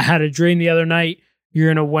had a dream the other night. You're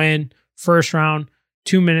going to win first round,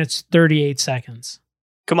 2 minutes, 38 seconds.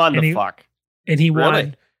 Come on, fuck. And he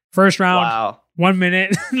won first round. Wow. 1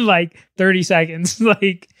 minute, like 30 seconds.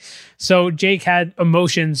 Like, so Jake had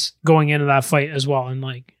emotions going into that fight as well. And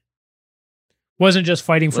like, wasn't just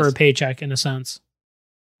fighting for a paycheck in a sense.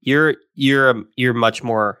 You're much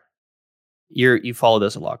more, you follow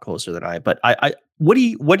this a lot closer than I, but what do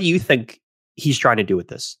you think he's trying to do with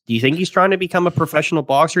this? Do you think he's trying to become a professional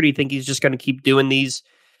boxer? Do you think he's just going to keep doing these?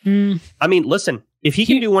 I mean, listen, if he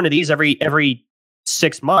can do one of these every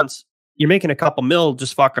 6 months, you're making a couple mil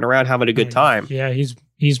just fucking around having a good time. Yeah,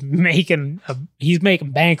 he's making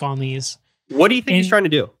bank on these. What do you think he's trying to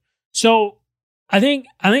do? So I think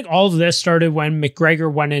all of this started when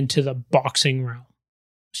McGregor went into the boxing realm.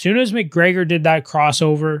 As soon as McGregor did that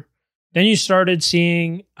crossover, then you started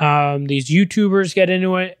seeing these YouTubers get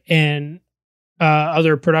into it, and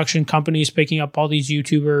other production companies picking up all these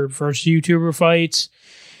YouTuber versus YouTuber fights.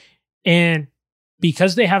 And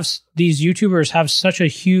because these YouTubers have such a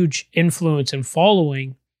huge influence and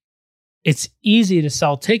following, it's easy to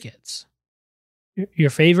sell tickets.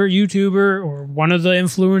 Your favorite YouTuber or one of the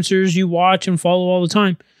influencers you watch and follow all the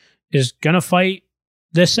time is going to fight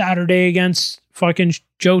this Saturday against fucking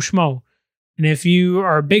Joe Schmo. And if you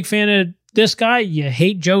are a big fan of this guy, you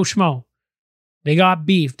hate Joe Schmo. They got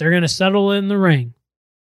beef. They're going to settle in the ring.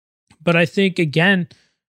 But I think, again,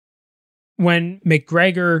 when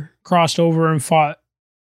McGregor crossed over and fought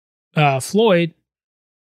Floyd,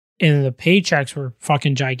 and the paychecks were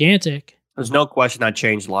fucking gigantic. There's no question that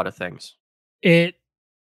changed a lot of things.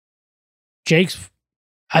 Jake's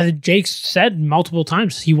said multiple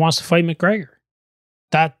times he wants to fight McGregor.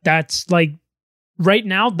 That's like right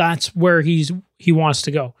now. That's where he wants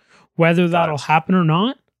to go. Whether that'll happen or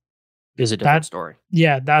not is a different story.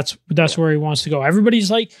 Yeah, that's where he wants to go.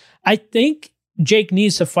 Everybody's like, I think Jake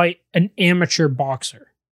needs to fight an amateur boxer.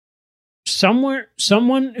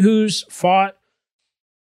 Someone who's fought.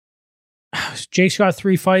 Jake's got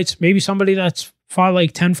 3 fights. Maybe somebody that's fought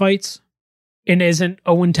like 10 fights and isn't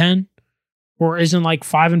 0-10 or isn't like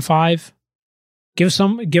 5-5. Give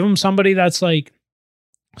him somebody that's like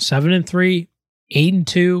 7-3,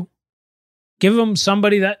 8-2. Give him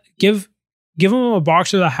somebody that give him a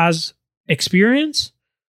boxer that has experience,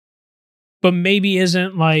 but maybe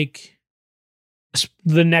isn't like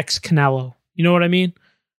the next Canelo. You know what I mean?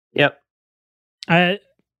 Yep.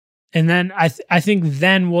 And then I think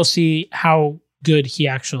then we'll see how good he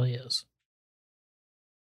actually is.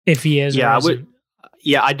 If he is,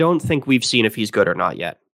 yeah, I don't think we've seen if he's good or not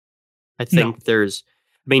yet. I think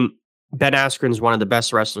Ben Askren's one of the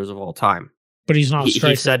best wrestlers of all time, but he's not a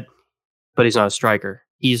striker. But he's not a striker.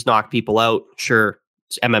 He's knocked people out. Sure,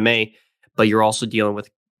 it's MMA, but you're also dealing with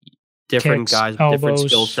different kicks, guys, elbows, different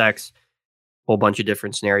skill sets, whole bunch of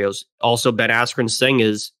different scenarios. Also, Ben Askren's thing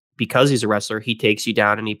is, because he's a wrestler, he takes you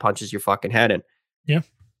down and he punches your fucking head in. Yeah.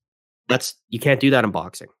 You can't do that in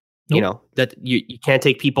boxing. Nope. You know, that you can't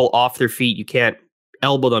take people off their feet. You can't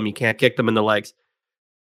elbow them. You can't kick them in the legs.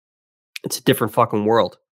 It's a different fucking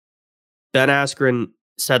world. Ben Askren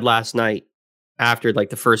said last night after like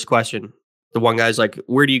the first question, the one guy's like,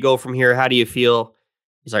 "Where do you go from here? How do you feel?"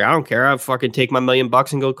 He's like, "I don't care. I fucking take my $1 million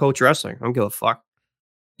and go coach wrestling. I don't give a fuck."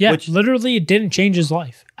 Yeah, literally, it didn't change his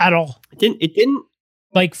life at all. It didn't.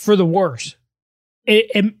 Like, for the worse.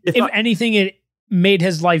 If anything, it made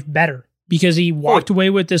his life better because he walked away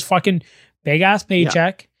with this fucking big ass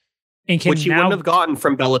paycheck, and can which he wouldn't have gotten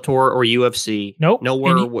from Bellator or UFC. Nope. No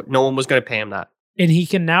one was going to pay him that. And he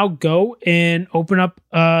can now go and open up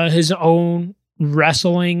his own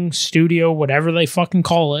wrestling studio, whatever they fucking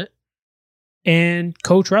call it, and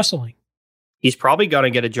coach wrestling. He's probably going to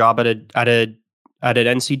get a job at an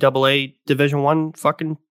NCAA Division I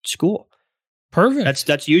fucking school. Perfect.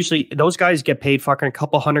 That's usually, those guys get paid fucking a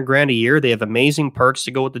couple $100,000 a year. They have amazing perks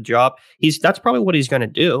to go with the job. That's probably what he's going to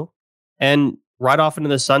do. And right off into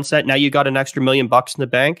the sunset, now you got an extra $1 million in the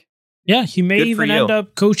bank. Yeah, he may even end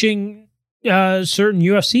up coaching certain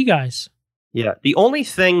UFC guys. Yeah. The only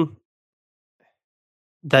thing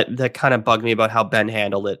that kind of bugged me about how Ben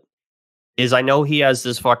handled it is I know he has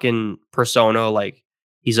this fucking persona, like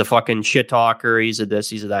he's a fucking shit talker, he's a this,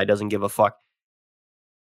 he's a that, he doesn't give a fuck.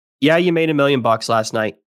 Yeah, you made $1 million last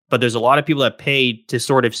night, but there's a lot of people that paid to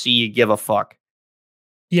sort of see you give a fuck.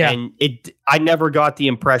 Yeah. And I never got the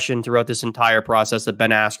impression throughout this entire process that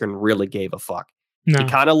Ben Askren really gave a fuck. No. He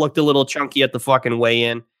kind of looked a little chunky at the fucking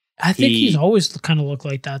weigh-in. I think he's always kind of looked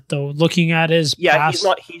like that, though. Looking at his past,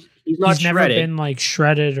 he's not shredded. Never been like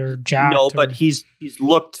shredded or jacked. No, but he's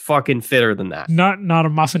looked fucking fitter than that. Not a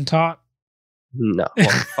muffin top. No, well,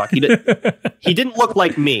 fuck. He didn't look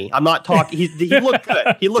like me. I'm not talking. He looked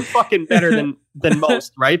good. He looked fucking better than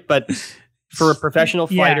most, right? But for a professional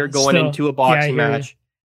fighter going into a boxing match,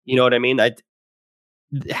 you know what I mean?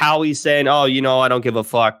 How he's saying, "Oh, I don't give a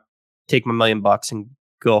fuck. Take my $1 million and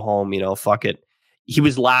go home. Fuck it." He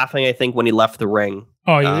was laughing, I think, when he left the ring.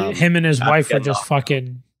 Oh, him and his wife were just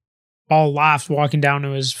fucking all laughed walking down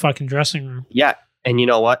to his fucking dressing room. Yeah. And you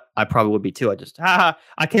know what? I probably would be too. I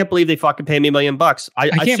can't believe they fucking paid me $1 million. As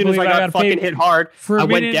soon as I got fucking hit hard, I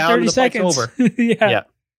went down and the fight's over. Yeah.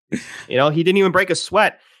 He didn't even break a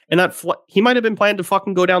sweat. And he might have been planning to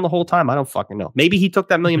fucking go down the whole time. I don't fucking know. Maybe he took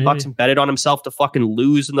that $1 million and bet it on himself to fucking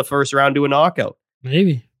lose in the first round to a knockout.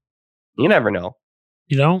 Maybe. You never know.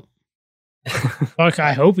 You don't? Fuck,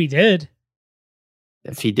 I hope he did.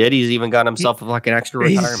 If he did, he's even got himself a fucking extra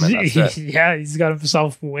retirement. That's it. Yeah, he's got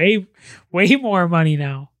himself way more money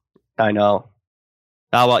now. I know.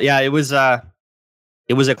 Oh well, yeah. It was a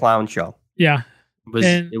clown show. Yeah,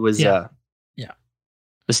 it was. I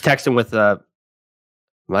was texting with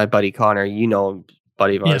my buddy Connor.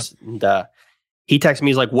 Buddy of ours, and he texted me.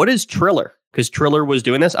 He's like, "What is Triller?" Because Triller was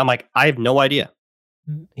doing this. I'm like, I have no idea.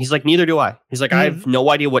 He's like, neither do I. He's like, I have no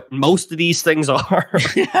idea what most of these things are.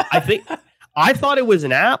 I thought it was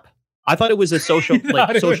an app. I thought it was a social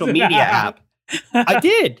media app. I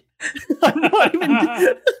did. I'm not even.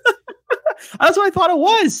 That's what I thought it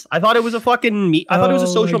was. I thought it was a fucking. I thought it was a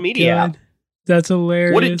social media app. That's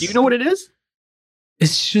hilarious. Do you know what it is?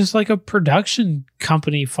 It's just like a production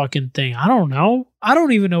company fucking thing. I don't know. I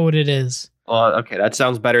don't even know what it is. Okay, that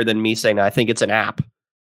sounds better than me saying I think it's an app.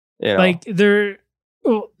 Like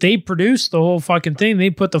they produced the whole fucking thing. They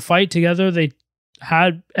put the fight together. They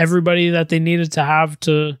had everybody that they needed to have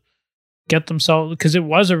to get themselves, because it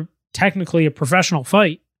was technically a professional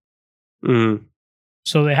fight. Mm.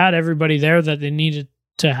 So they had everybody there that they needed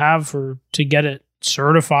to have to get it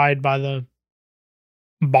certified by the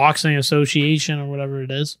Boxing Association or whatever it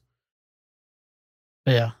is.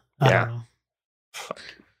 But yeah, I don't know.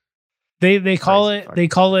 They call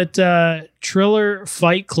it Triller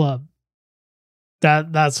Fight Club.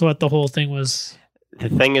 That's what the whole thing was. The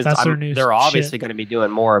thing is, they're obviously going to be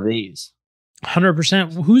doing more of these.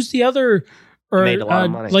 100%. Who's the other? Or made a lot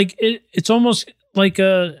of money. Like it's almost like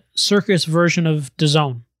a circus version of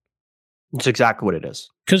DAZN. It's exactly what it is.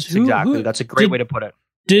 Because that's a great way to put it.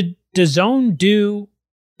 Did DAZN do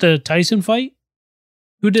the Tyson fight?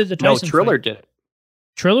 Who did the Tyson? No, Triller fight? did it.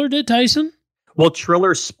 Triller did Tyson? Well,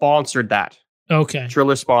 Triller sponsored that. Okay.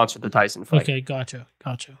 Triller sponsored the Tyson fight. Okay, gotcha.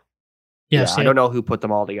 Yes, I don't know who put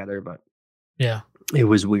them all together, but yeah, it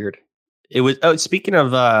was weird. It was. Oh, speaking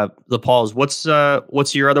of the Pauls, what's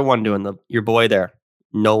your other one doing? Your boy there?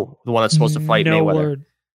 No, the one that's supposed to fight Mayweather. Word.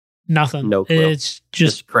 Nothing. No clue. It's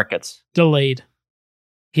just crickets. Delayed.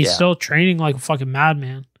 He's still training like a fucking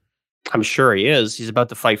madman. I'm sure he is. He's about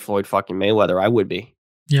to fight Floyd fucking Mayweather. I would be.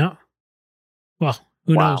 Yeah. Well,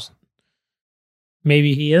 who knows?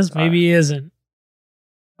 Maybe he is. Maybe he isn't.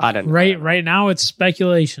 I don't know. Right now, it's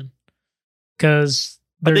speculation.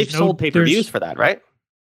 But they've sold pay-per-views for that, right?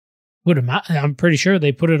 I'm pretty sure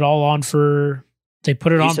they put it all on for They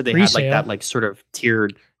put it on said they pre-sale. had like that sort of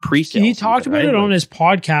tiered pre-sale. He talked about it on his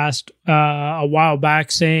podcast a while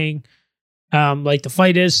back, saying like the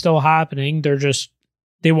fight is still happening.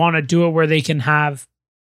 They want to do it where they can have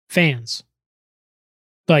fans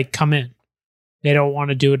like come in. They don't want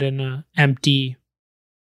to do it in an empty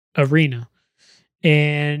arena.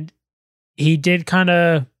 And he did kind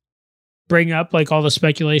of bring up like all the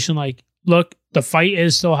speculation, like, look, the fight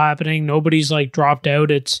is still happening. Nobody's like dropped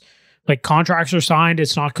out. It's like contracts are signed.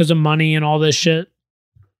 It's not because of money and all this shit.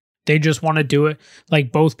 They just want to do it.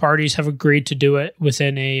 Like both parties have agreed to do it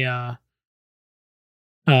within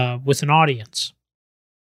with an audience.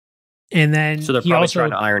 And then so they're probably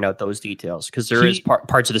trying to iron out those details because there is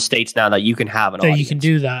parts of the states now that you can have an audience. You can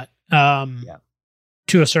do that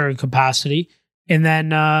to a certain capacity. And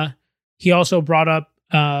then he also brought up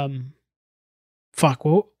what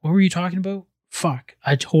were you talking about? Fuck,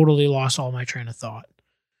 I totally lost all my train of thought.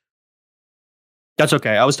 That's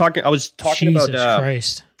okay. I was talking Jesus about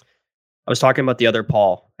Christ. I was talking about the other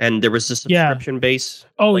Paul, and there was a subscription base.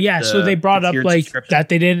 Oh like so they brought up like that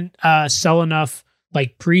they didn't sell enough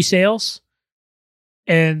like pre-sales,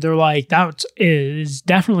 and they're like that is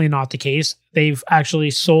definitely not the case. They've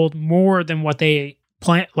actually sold more than what they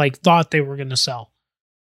thought they were going to sell.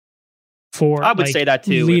 I would say that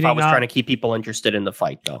too if I was trying to keep people interested in the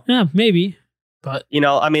fight, though. Yeah, maybe, but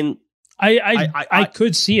I mean, I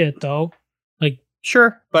could see it though. Like,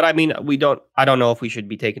 sure, but I mean, I don't know if we should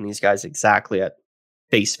be taking these guys exactly at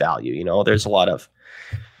face value. There's a lot of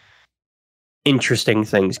interesting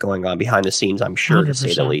things going on behind the scenes, I'm sure, 100%. To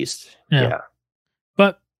say the least. Yeah.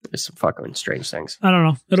 But there's some fucking strange things. I don't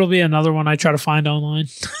know. It'll be another one I try to find online.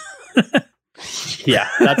 Yeah,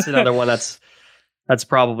 that's another one that's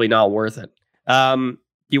probably not worth it. Do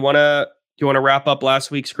you want to wrap up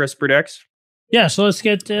last week's Chris Predicts? Yeah, so let's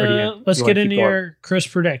get into your Chris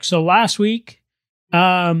Predicts. So last week,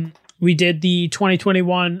 we did the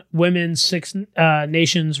 2021 Women's Six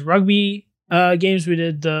Nations Rugby games. We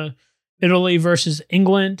did the Italy versus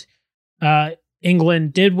England.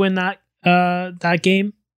 England did win that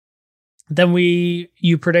game. Then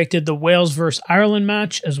you predicted the Wales versus Ireland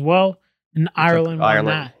match as well, and Ireland won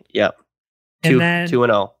that. Yep.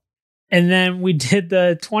 2-0. And then we did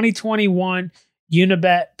the 2021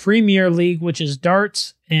 Unibet Premier League, which is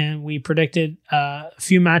darts, and we predicted a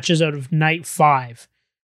few matches out of night 5.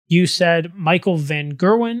 You said Michael Van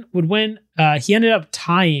Gerwen would win. He ended up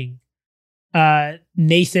tying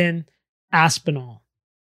Nathan Aspinall.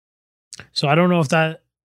 So I don't know if that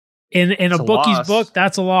in a bookie's book,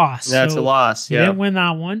 that's a loss. That's a loss. Yeah. You didn't win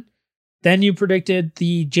that one. Then you predicted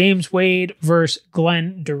the James Wade versus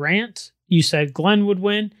Glenn Durant. You said Glenn would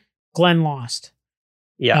win. Glenn lost.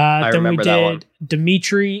 Yeah, I remember that one. Then we did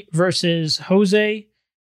Dimitri versus Jose.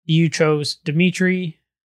 You chose Dimitri,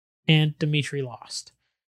 and Dimitri lost.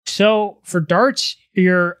 So for darts,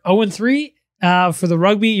 you're 0-3. For the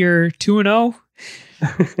rugby, you're 2-0.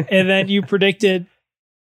 And then you predicted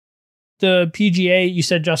the PGA. You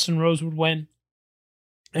said Justin Rose would win.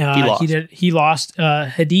 He lost. He lost.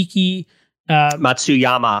 Hideki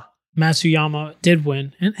Matsuyama did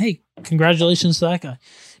win. And hey, congratulations to that guy.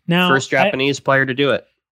 Now, first Japanese player to do it.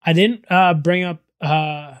 I didn't bring up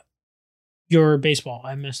your baseball.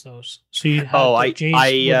 I missed those. So you had Jays would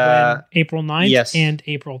win April 9th and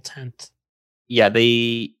April 10th. Yeah,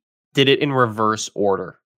 they did it in reverse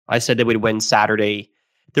order. I said they would win Saturday.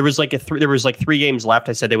 There was like 3 games left.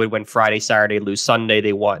 I said they would win Friday, Saturday, lose Sunday.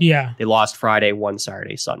 They won. Yeah. They lost Friday, won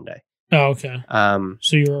Saturday, Sunday. Oh, okay.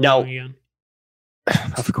 So you were wrong again.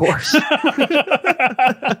 Of course.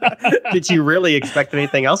 Did you really expect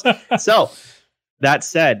anything else? So that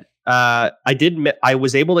said, I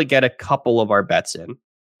was able to get a couple of our bets in.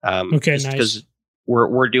 Okay, nice. Because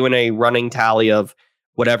we're doing a running tally of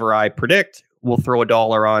whatever I predict. We'll throw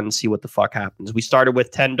 $1 on, see what the fuck happens. We started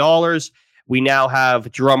with $10. We now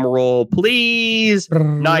have, drum roll, please,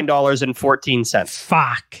 $9.14.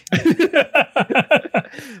 Fuck.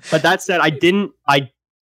 But that said,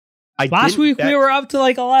 last week we were up to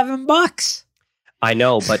like $11. I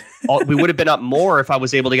know, but we would have been up more if I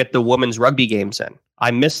was able to get the women's rugby games in.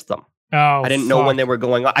 I missed them. Oh, I didn't know when they were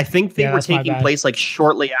going on. I think they were taking place like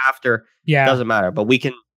shortly after. Yeah, doesn't matter. But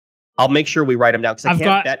I'll make sure we write them down because I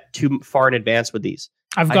can't bet too far in advance with these.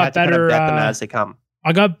 I got better. To bet them as they come.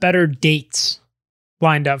 I got better dates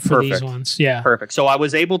lined up for these ones. Yeah, perfect. So I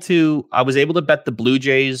was able to bet the Blue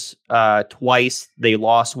Jays twice. They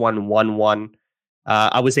lost 1-1.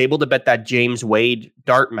 I was able to bet that James Wade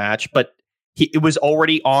dart match, but it was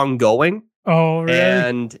already ongoing. Oh, really?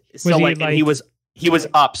 And so he was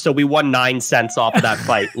up, so we won 9 cents off of that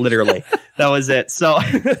fight. Literally, that was it. So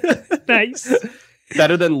nice.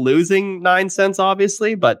 better than losing 9 cents,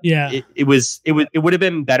 obviously, but it would have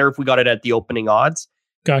been better if we got it at the opening odds.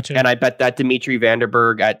 Gotcha. And I bet that Dimitri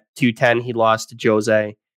Vandenberg at 210, he lost to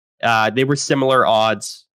Jose. They were similar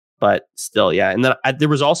odds, but still, yeah. And then there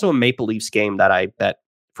was also a Maple Leafs game that I bet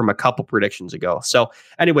from a couple predictions ago. So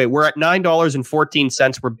anyway, we're at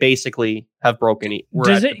 $9.14. We're basically have broken it.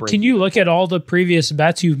 Can you look at all the previous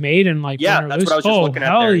bets you've made and like? Yeah, that's what I was just looking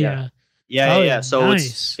at there. Yeah. So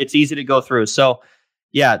nice. it's easy to go through. So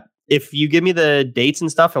yeah, if you give me the dates and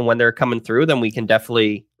stuff and when they're coming through, then we can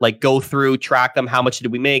definitely like go through, track them. How much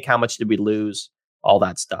did we make? How much did we lose? All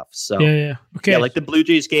that stuff. So yeah. Okay. Yeah, like the Blue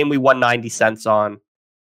Jays game, we won 90 cents on.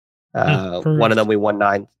 One of them we won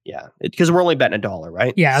 9. Yeah, because we're only betting $1,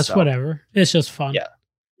 right? Yeah, it's whatever. It's just fun. Yeah,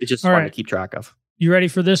 it's just fun to keep track of. You ready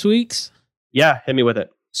for this week's? Yeah, hit me with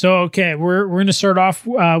it. So okay, we're going to start off.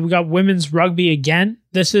 We got women's rugby again.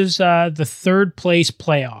 This is the third place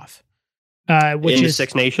playoff, which in is the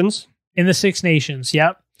Six Nations. In the Six Nations,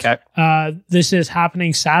 yep. Okay. This is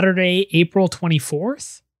happening Saturday, April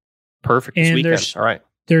 24th. Perfect. This weekend. All right.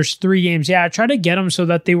 There's 3 games. Yeah, I tried to get them so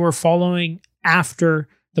that they were following after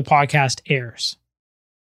the podcast airs.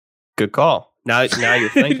 Good call. Now you're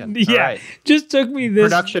thinking. Yeah. Right. Just took me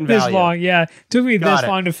this long. Yeah. Took me this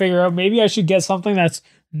long to figure out. Maybe I should get something that's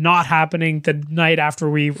not happening the night after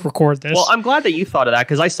we record this. Well, I'm glad that you thought of that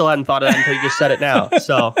because I still hadn't thought of that until you just said it now.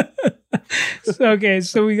 So okay,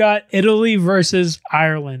 so we got Italy versus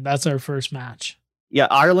Ireland. That's our first match. Yeah,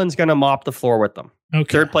 Ireland's going to mop the floor with them. Okay.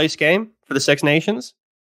 Third place game for the Six Nations?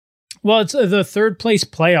 Well, it's the third place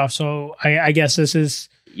playoff, so I guess this is...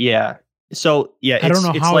 Yeah. So, yeah. I don't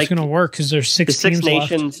know how it's going to work because there's 6 teams Six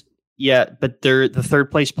Nations, left. Yeah, but the third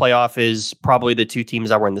place playoff is probably the 2 teams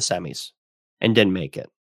that were in the semis and didn't make it.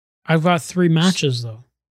 I've got 3 matches, though.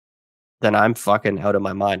 Then I'm fucking out of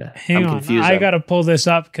my mind. Hang on, confused. I got to pull this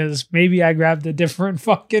up because maybe I grabbed a different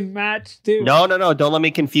fucking match, too. No. Don't let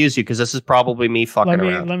me confuse you because this is probably me fucking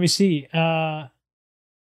around. Let me see.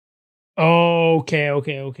 Okay.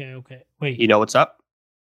 Wait. You know what's up?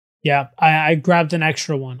 Yeah, I grabbed an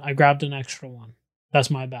extra one.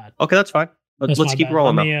 That's my bad. Okay, that's fine. Let's keep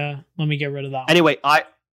rolling. Let me get rid of that. Anyway,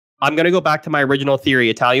 I'm going to go back to my original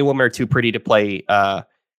theory. Italian women are too pretty to play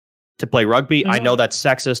rugby. I know that's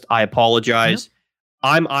sexist. I apologize.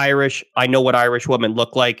 I'm Irish. I know what Irish women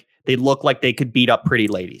look like. They look like they could beat up pretty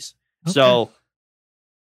ladies. Okay. So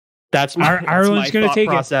that's my Ireland's going to take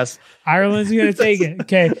process. Ireland's going to take it.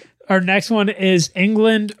 Okay. Our next one is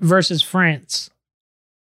England versus France.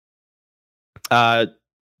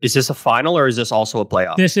 Is this a final or is this also a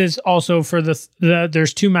playoff? This is also for the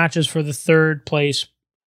there's 2 matches for the third place.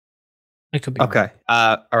 It could be okay.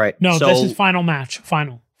 All right. No, this is final match.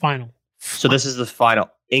 Final. So this is the final.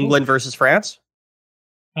 England versus France?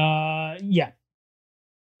 Yeah.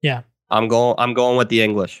 I'm going with the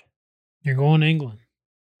English. You're going England.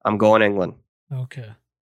 I'm going England. Okay.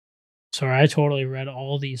 Sorry, I totally read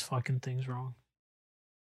all these fucking things wrong.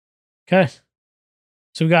 Okay.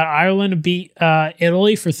 So we got Ireland to beat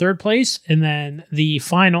Italy for third place, and then the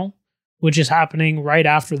final, which is happening right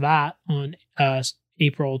after that on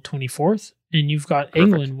April 24th, and you've got Perfect.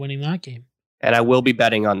 England winning that game. And I will be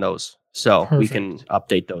betting on those, so Perfect. We can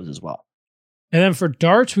update those as well. And then for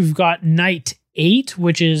darts, we've got night 8,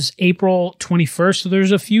 which is April 21st. So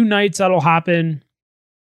there's a few nights that'll happen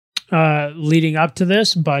leading up to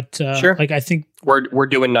this, but sure. Like I think we're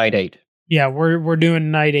doing night 8. Yeah, we're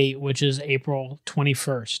doing night 8, which is April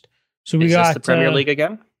 21st. So we is got this the Premier League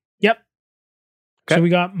again. Yep. Okay. So we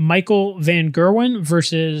got Michael Van Gerwen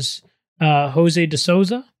versus Jose de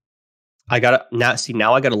Souza. Now I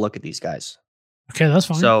gotta look at these guys. Okay, that's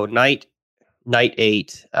fine. So night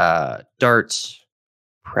 8, darts,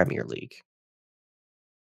 Premier League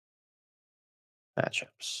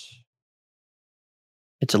matchups.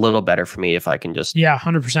 It's a little better for me if I can just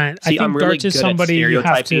 100%. I think I'm really darts is somebody you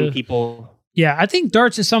have to people. Yeah, I think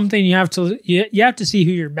darts is something you have to see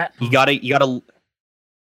who you're betting. You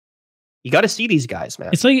gotta see these guys,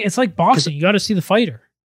 man. It's like boxing. You got to see the fighter.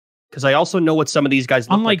 Because I also know what some of these guys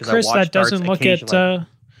look Unlike like. Chris, that doesn't look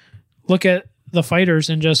at the fighters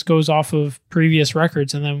and just goes off of previous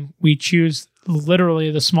records, and then we choose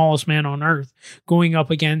literally the smallest man on earth going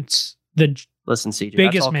up against the CJ,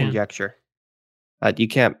 biggest that's all man. Conjecture. You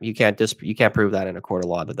can't prove that in a court of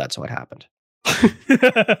law that that's what happened.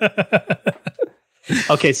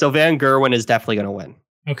 Okay, so Van Gerwen is definitely going to win.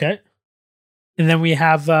 Okay, and then we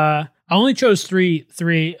have. I only chose three.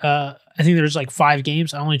 I think there's like 5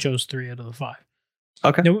 games. I only chose 3 out of the 5.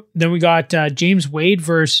 Okay. Then we got James Wade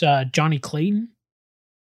versus Johnny Clayton.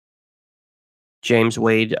 James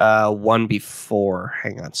Wade won before.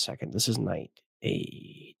 Hang on a second. This is night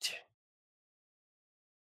 8.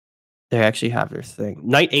 They actually have their thing.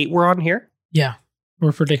 Night 8 we're on here? Yeah.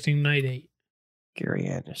 We're predicting night 8. Gary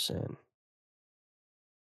Anderson.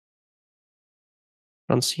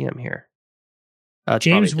 I don't see him here.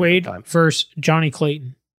 James Wade versus Johnny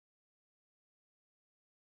Clayton.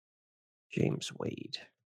 James Wade.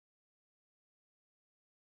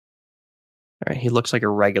 All right, he looks like a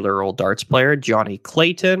regular old darts player. Johnny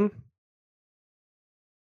Clayton.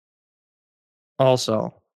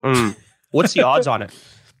 Also, what's the odds on it?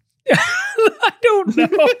 I don't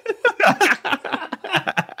know.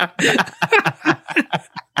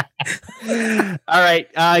 All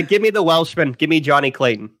right, give me the Welshman. Give me Johnny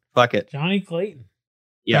Clayton. Fuck it. Johnny Clayton.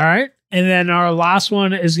 Yeah. All right. And then our last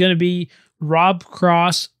one is going to be Rob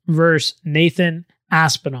Cross versus Nathan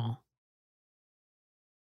Aspinall.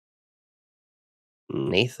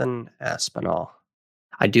 Nathan Aspinall.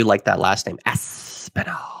 I do like that last name.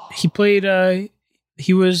 Aspinall. He played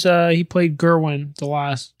he played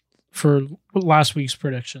Gerwin for last week's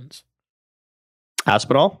predictions.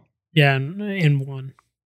 Aspinall? Yeah, in one.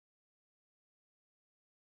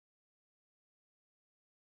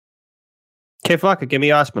 Okay, fuck it. Give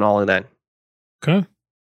me Aspinall then. Okay.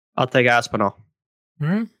 I'll take Aspinall. All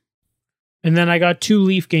right. And then I got 2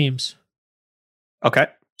 Leaf games. Okay.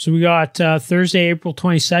 So we got Thursday, April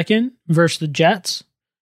 22nd versus the Jets.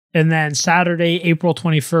 And then Saturday, April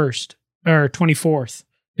 21st or 24th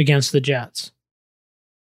against the Jets.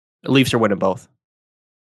 The Leafs are winning both.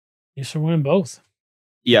 Leafs are winning both.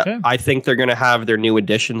 Yeah. Okay. I think they're going to have their new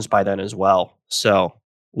additions by then as well. So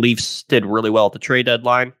Leafs did really well at the trade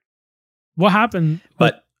deadline. What happened?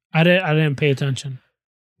 But I didn't pay attention.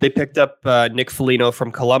 They picked up Nick Foligno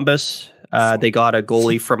from Columbus. They got a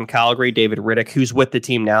goalie from Calgary, David Riddick, who's with the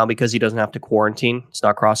team now because he doesn't have to quarantine. It's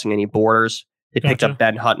not crossing any borders. They picked up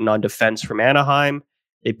Ben Hutton on defense from Anaheim.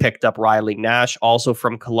 They picked up Riley Nash, also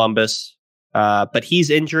from Columbus. But he's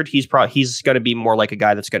injured. He's going to be more like a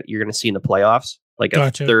guy you're going to see in the playoffs, like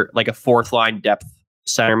a fourth line depth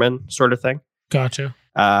centerman sort of thing. Gotcha.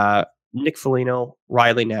 Nick Foligno,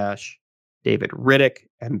 Riley Nash, David Riddick,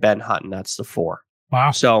 and Ben Hutton. That's the 4. Wow.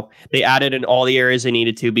 So they added in all the areas they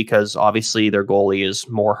needed to because obviously their goalie is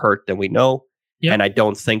more hurt than we know. Yep. And I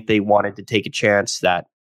don't think they wanted to take a chance that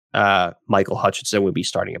Michael Hutchinson would be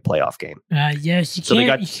starting a playoff game. Yes, you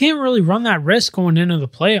can't really run that risk going into the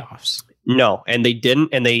playoffs. No, and they didn't,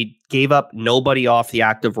 and they gave up nobody off the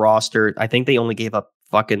active roster. I think they only gave up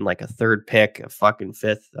fucking like a 3rd pick, a fucking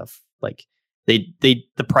 5th.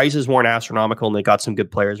 The prices weren't astronomical, and they got some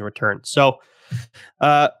good players in return. So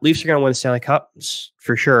Leafs are going to win the Stanley Cup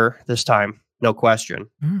for sure this time, no question.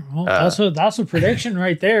 Well, that's a prediction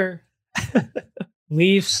right there.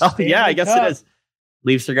 Leafs. Oh yeah, I guess it is.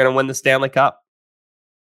 Leafs are going to win the Stanley Cup.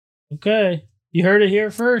 Okay, you heard it here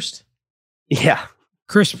first. Yeah,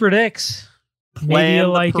 Chris predicts. Plan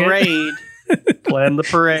the parade. Plan the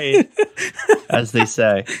parade, as they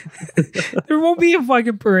say. There won't be a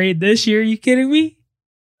fucking parade this year. Are you kidding me?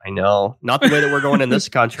 I know. Not the way that we're going in this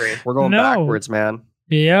country. We're going backwards, man.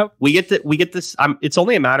 Yep. We get this. It's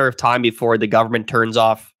only a matter of time before the government turns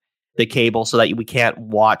off the cable so that we can't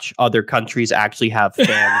watch other countries actually have fans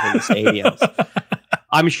in the stadiums.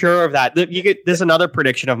 I'm sure of that. There's another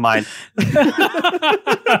prediction of mine.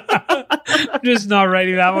 I'm just not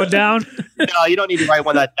writing that one down. No, you don't need to write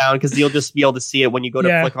that down because you'll just be able to see it when you go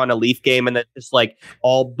to click on a Leaf game and it's like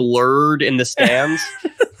all blurred in the stands.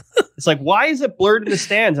 It's like, why is it blurred in the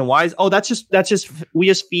stands? And why is that's just we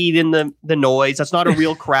just feed in the noise. That's not a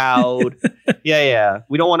real crowd. Yeah.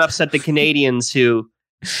 We don't want to upset the Canadians who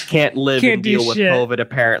can't deal with COVID,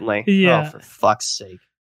 apparently. Yeah. Oh, for fuck's sake.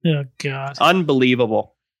 Oh God.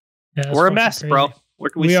 Unbelievable. Yeah, we're a mess, crazy. Bro.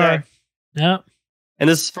 What can we say? Are. Yeah. And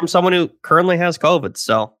this is from someone who currently has COVID,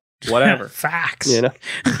 so whatever. Facts. You know?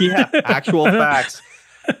 Yeah, actual facts.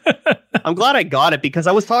 I'm glad I got it because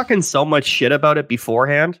I was talking so much shit about it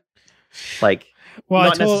beforehand. Like,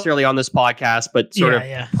 not necessarily on this podcast, but sort of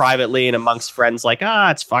privately and amongst friends, like,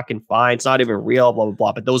 it's fucking fine. It's not even real, blah, blah,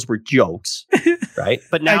 blah. But those were jokes, right?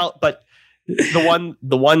 But now, the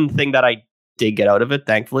one thing that I did get out of it,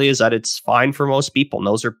 thankfully, is that it's fine for most people. And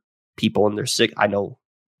those are people in their sick. I know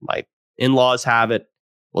my in-laws have it.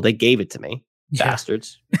 Well, they gave it to me,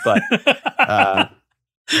 bastards. But,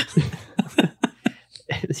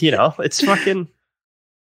 it's fucking,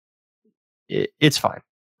 it's fine.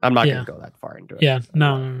 I'm not going to go that far into it. Yeah,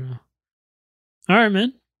 no. All right,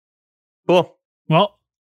 man. Cool. Well,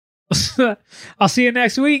 I'll see you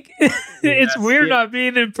next week. It's weird not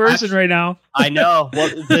being in person right now. I know. Well,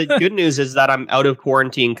 the good news is that I'm out of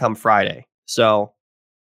quarantine come Friday. So.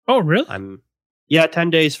 Oh, really? 10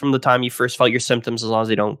 days from the time you first felt your symptoms, as long as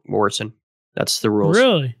they don't worsen. That's the rules.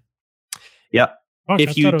 Really? Yeah. Fuck,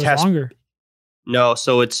 if you test longer. No,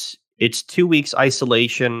 so it's 2 weeks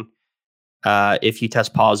isolation if you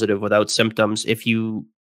test positive without symptoms. If you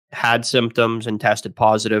had symptoms and tested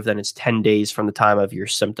positive, then it's 10 days from the time of your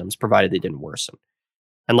symptoms, provided they didn't worsen.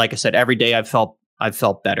 And like I said, every day I've felt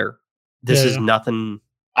better. This is nothing.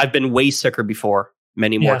 I've been way sicker before,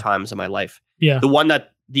 many more times in my life. Yeah.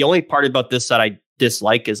 The only part about this that I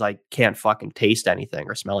dislike is I can't fucking taste anything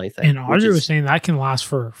or smell anything. And Audrey was saying that can last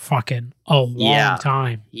for fucking a long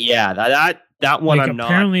time. Yeah, that one. Like,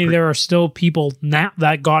 apparently there are still people now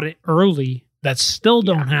that got it early that still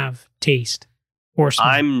don't have taste or smell.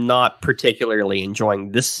 I'm not particularly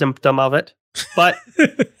enjoying this symptom of it, but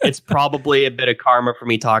it's probably a bit of karma for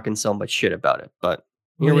me talking so much shit about it. But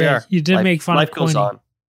here we are. You did make fun of Quinny. Life goes on.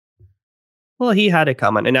 Well, he had it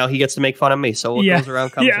coming, and now he gets to make fun of me. So what goes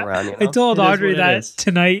around comes around. You know? I told Audrey that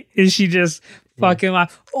tonight, and she just fucking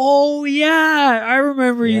laughed. Oh yeah, I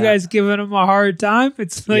remember you guys giving him a hard time.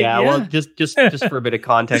 It's like, well, just for a bit of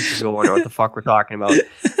context, to go wonder what the fuck we're talking about.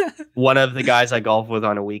 One of the guys I golf with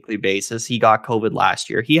on a weekly basis, he got COVID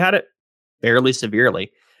last year. He had it fairly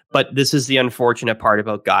severely, but this is the unfortunate part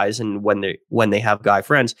about guys, and when they have guy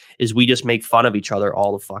friends, is we just make fun of each other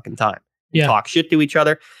all the fucking time. We talk shit to each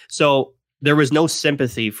other. So there was no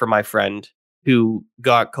sympathy for my friend who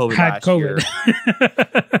got COVID last year.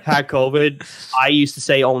 Had COVID. I used to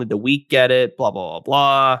say only the weak get it, blah, blah, blah,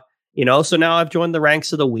 blah. You know, so now I've joined the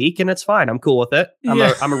ranks of the weak and it's fine. I'm cool with it.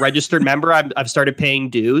 I'm a registered member. I've started paying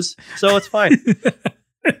dues. So it's fine.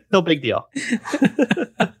 No big deal.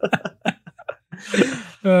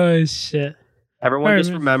 Oh, shit. Everyone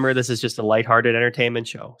just remember this is just a lighthearted entertainment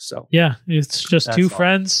show. So yeah, it's just two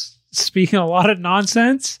friends speaking a lot of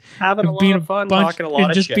nonsense, having a lot of fun, talking a lot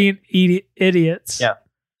of shit, just being idiots. Yeah.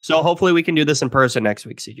 So hopefully we can do this in person next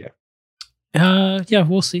week, CJ. Yeah,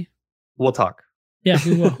 we'll see. We'll talk. Yeah,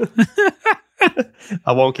 we will.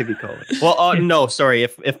 I won't give you COVID. Well, no, sorry.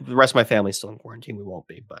 If the rest of my family's still in quarantine, we won't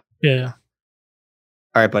be. But yeah.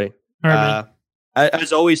 All right, buddy. All right.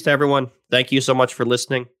 As always, to everyone, thank you so much for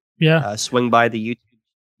listening. Yeah. Swing by the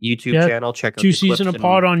YouTube channel. Check out 2 Season of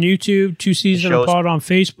Pod on YouTube, 2 Season of Pod on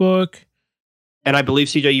Facebook. And I believe,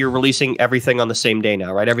 CJ, you're releasing everything on the same day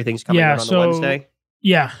now, right? Everything's coming out on the Wednesday.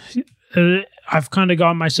 Yeah. I've kind of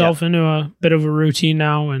got myself into a bit of a routine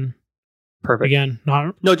now, and perfect. Again,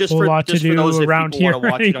 just a for lot to do those around here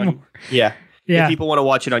anymore. Yeah. If people want to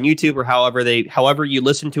watch it on YouTube or however you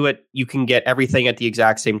listen to it, you can get everything at the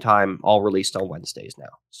exact same time, all released on Wednesdays now.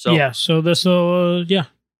 So yeah, so this will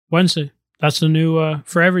Wednesday. That's the new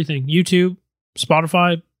for everything. YouTube,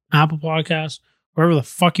 Spotify, Apple Podcasts, wherever the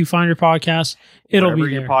fuck you find your podcasts, it'll be there.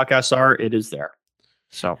 Wherever your podcasts are, it is there.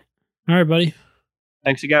 So all right, buddy.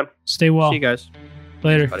 Thanks again. Stay well. See you guys.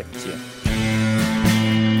 Later. Thanks, buddy. See ya.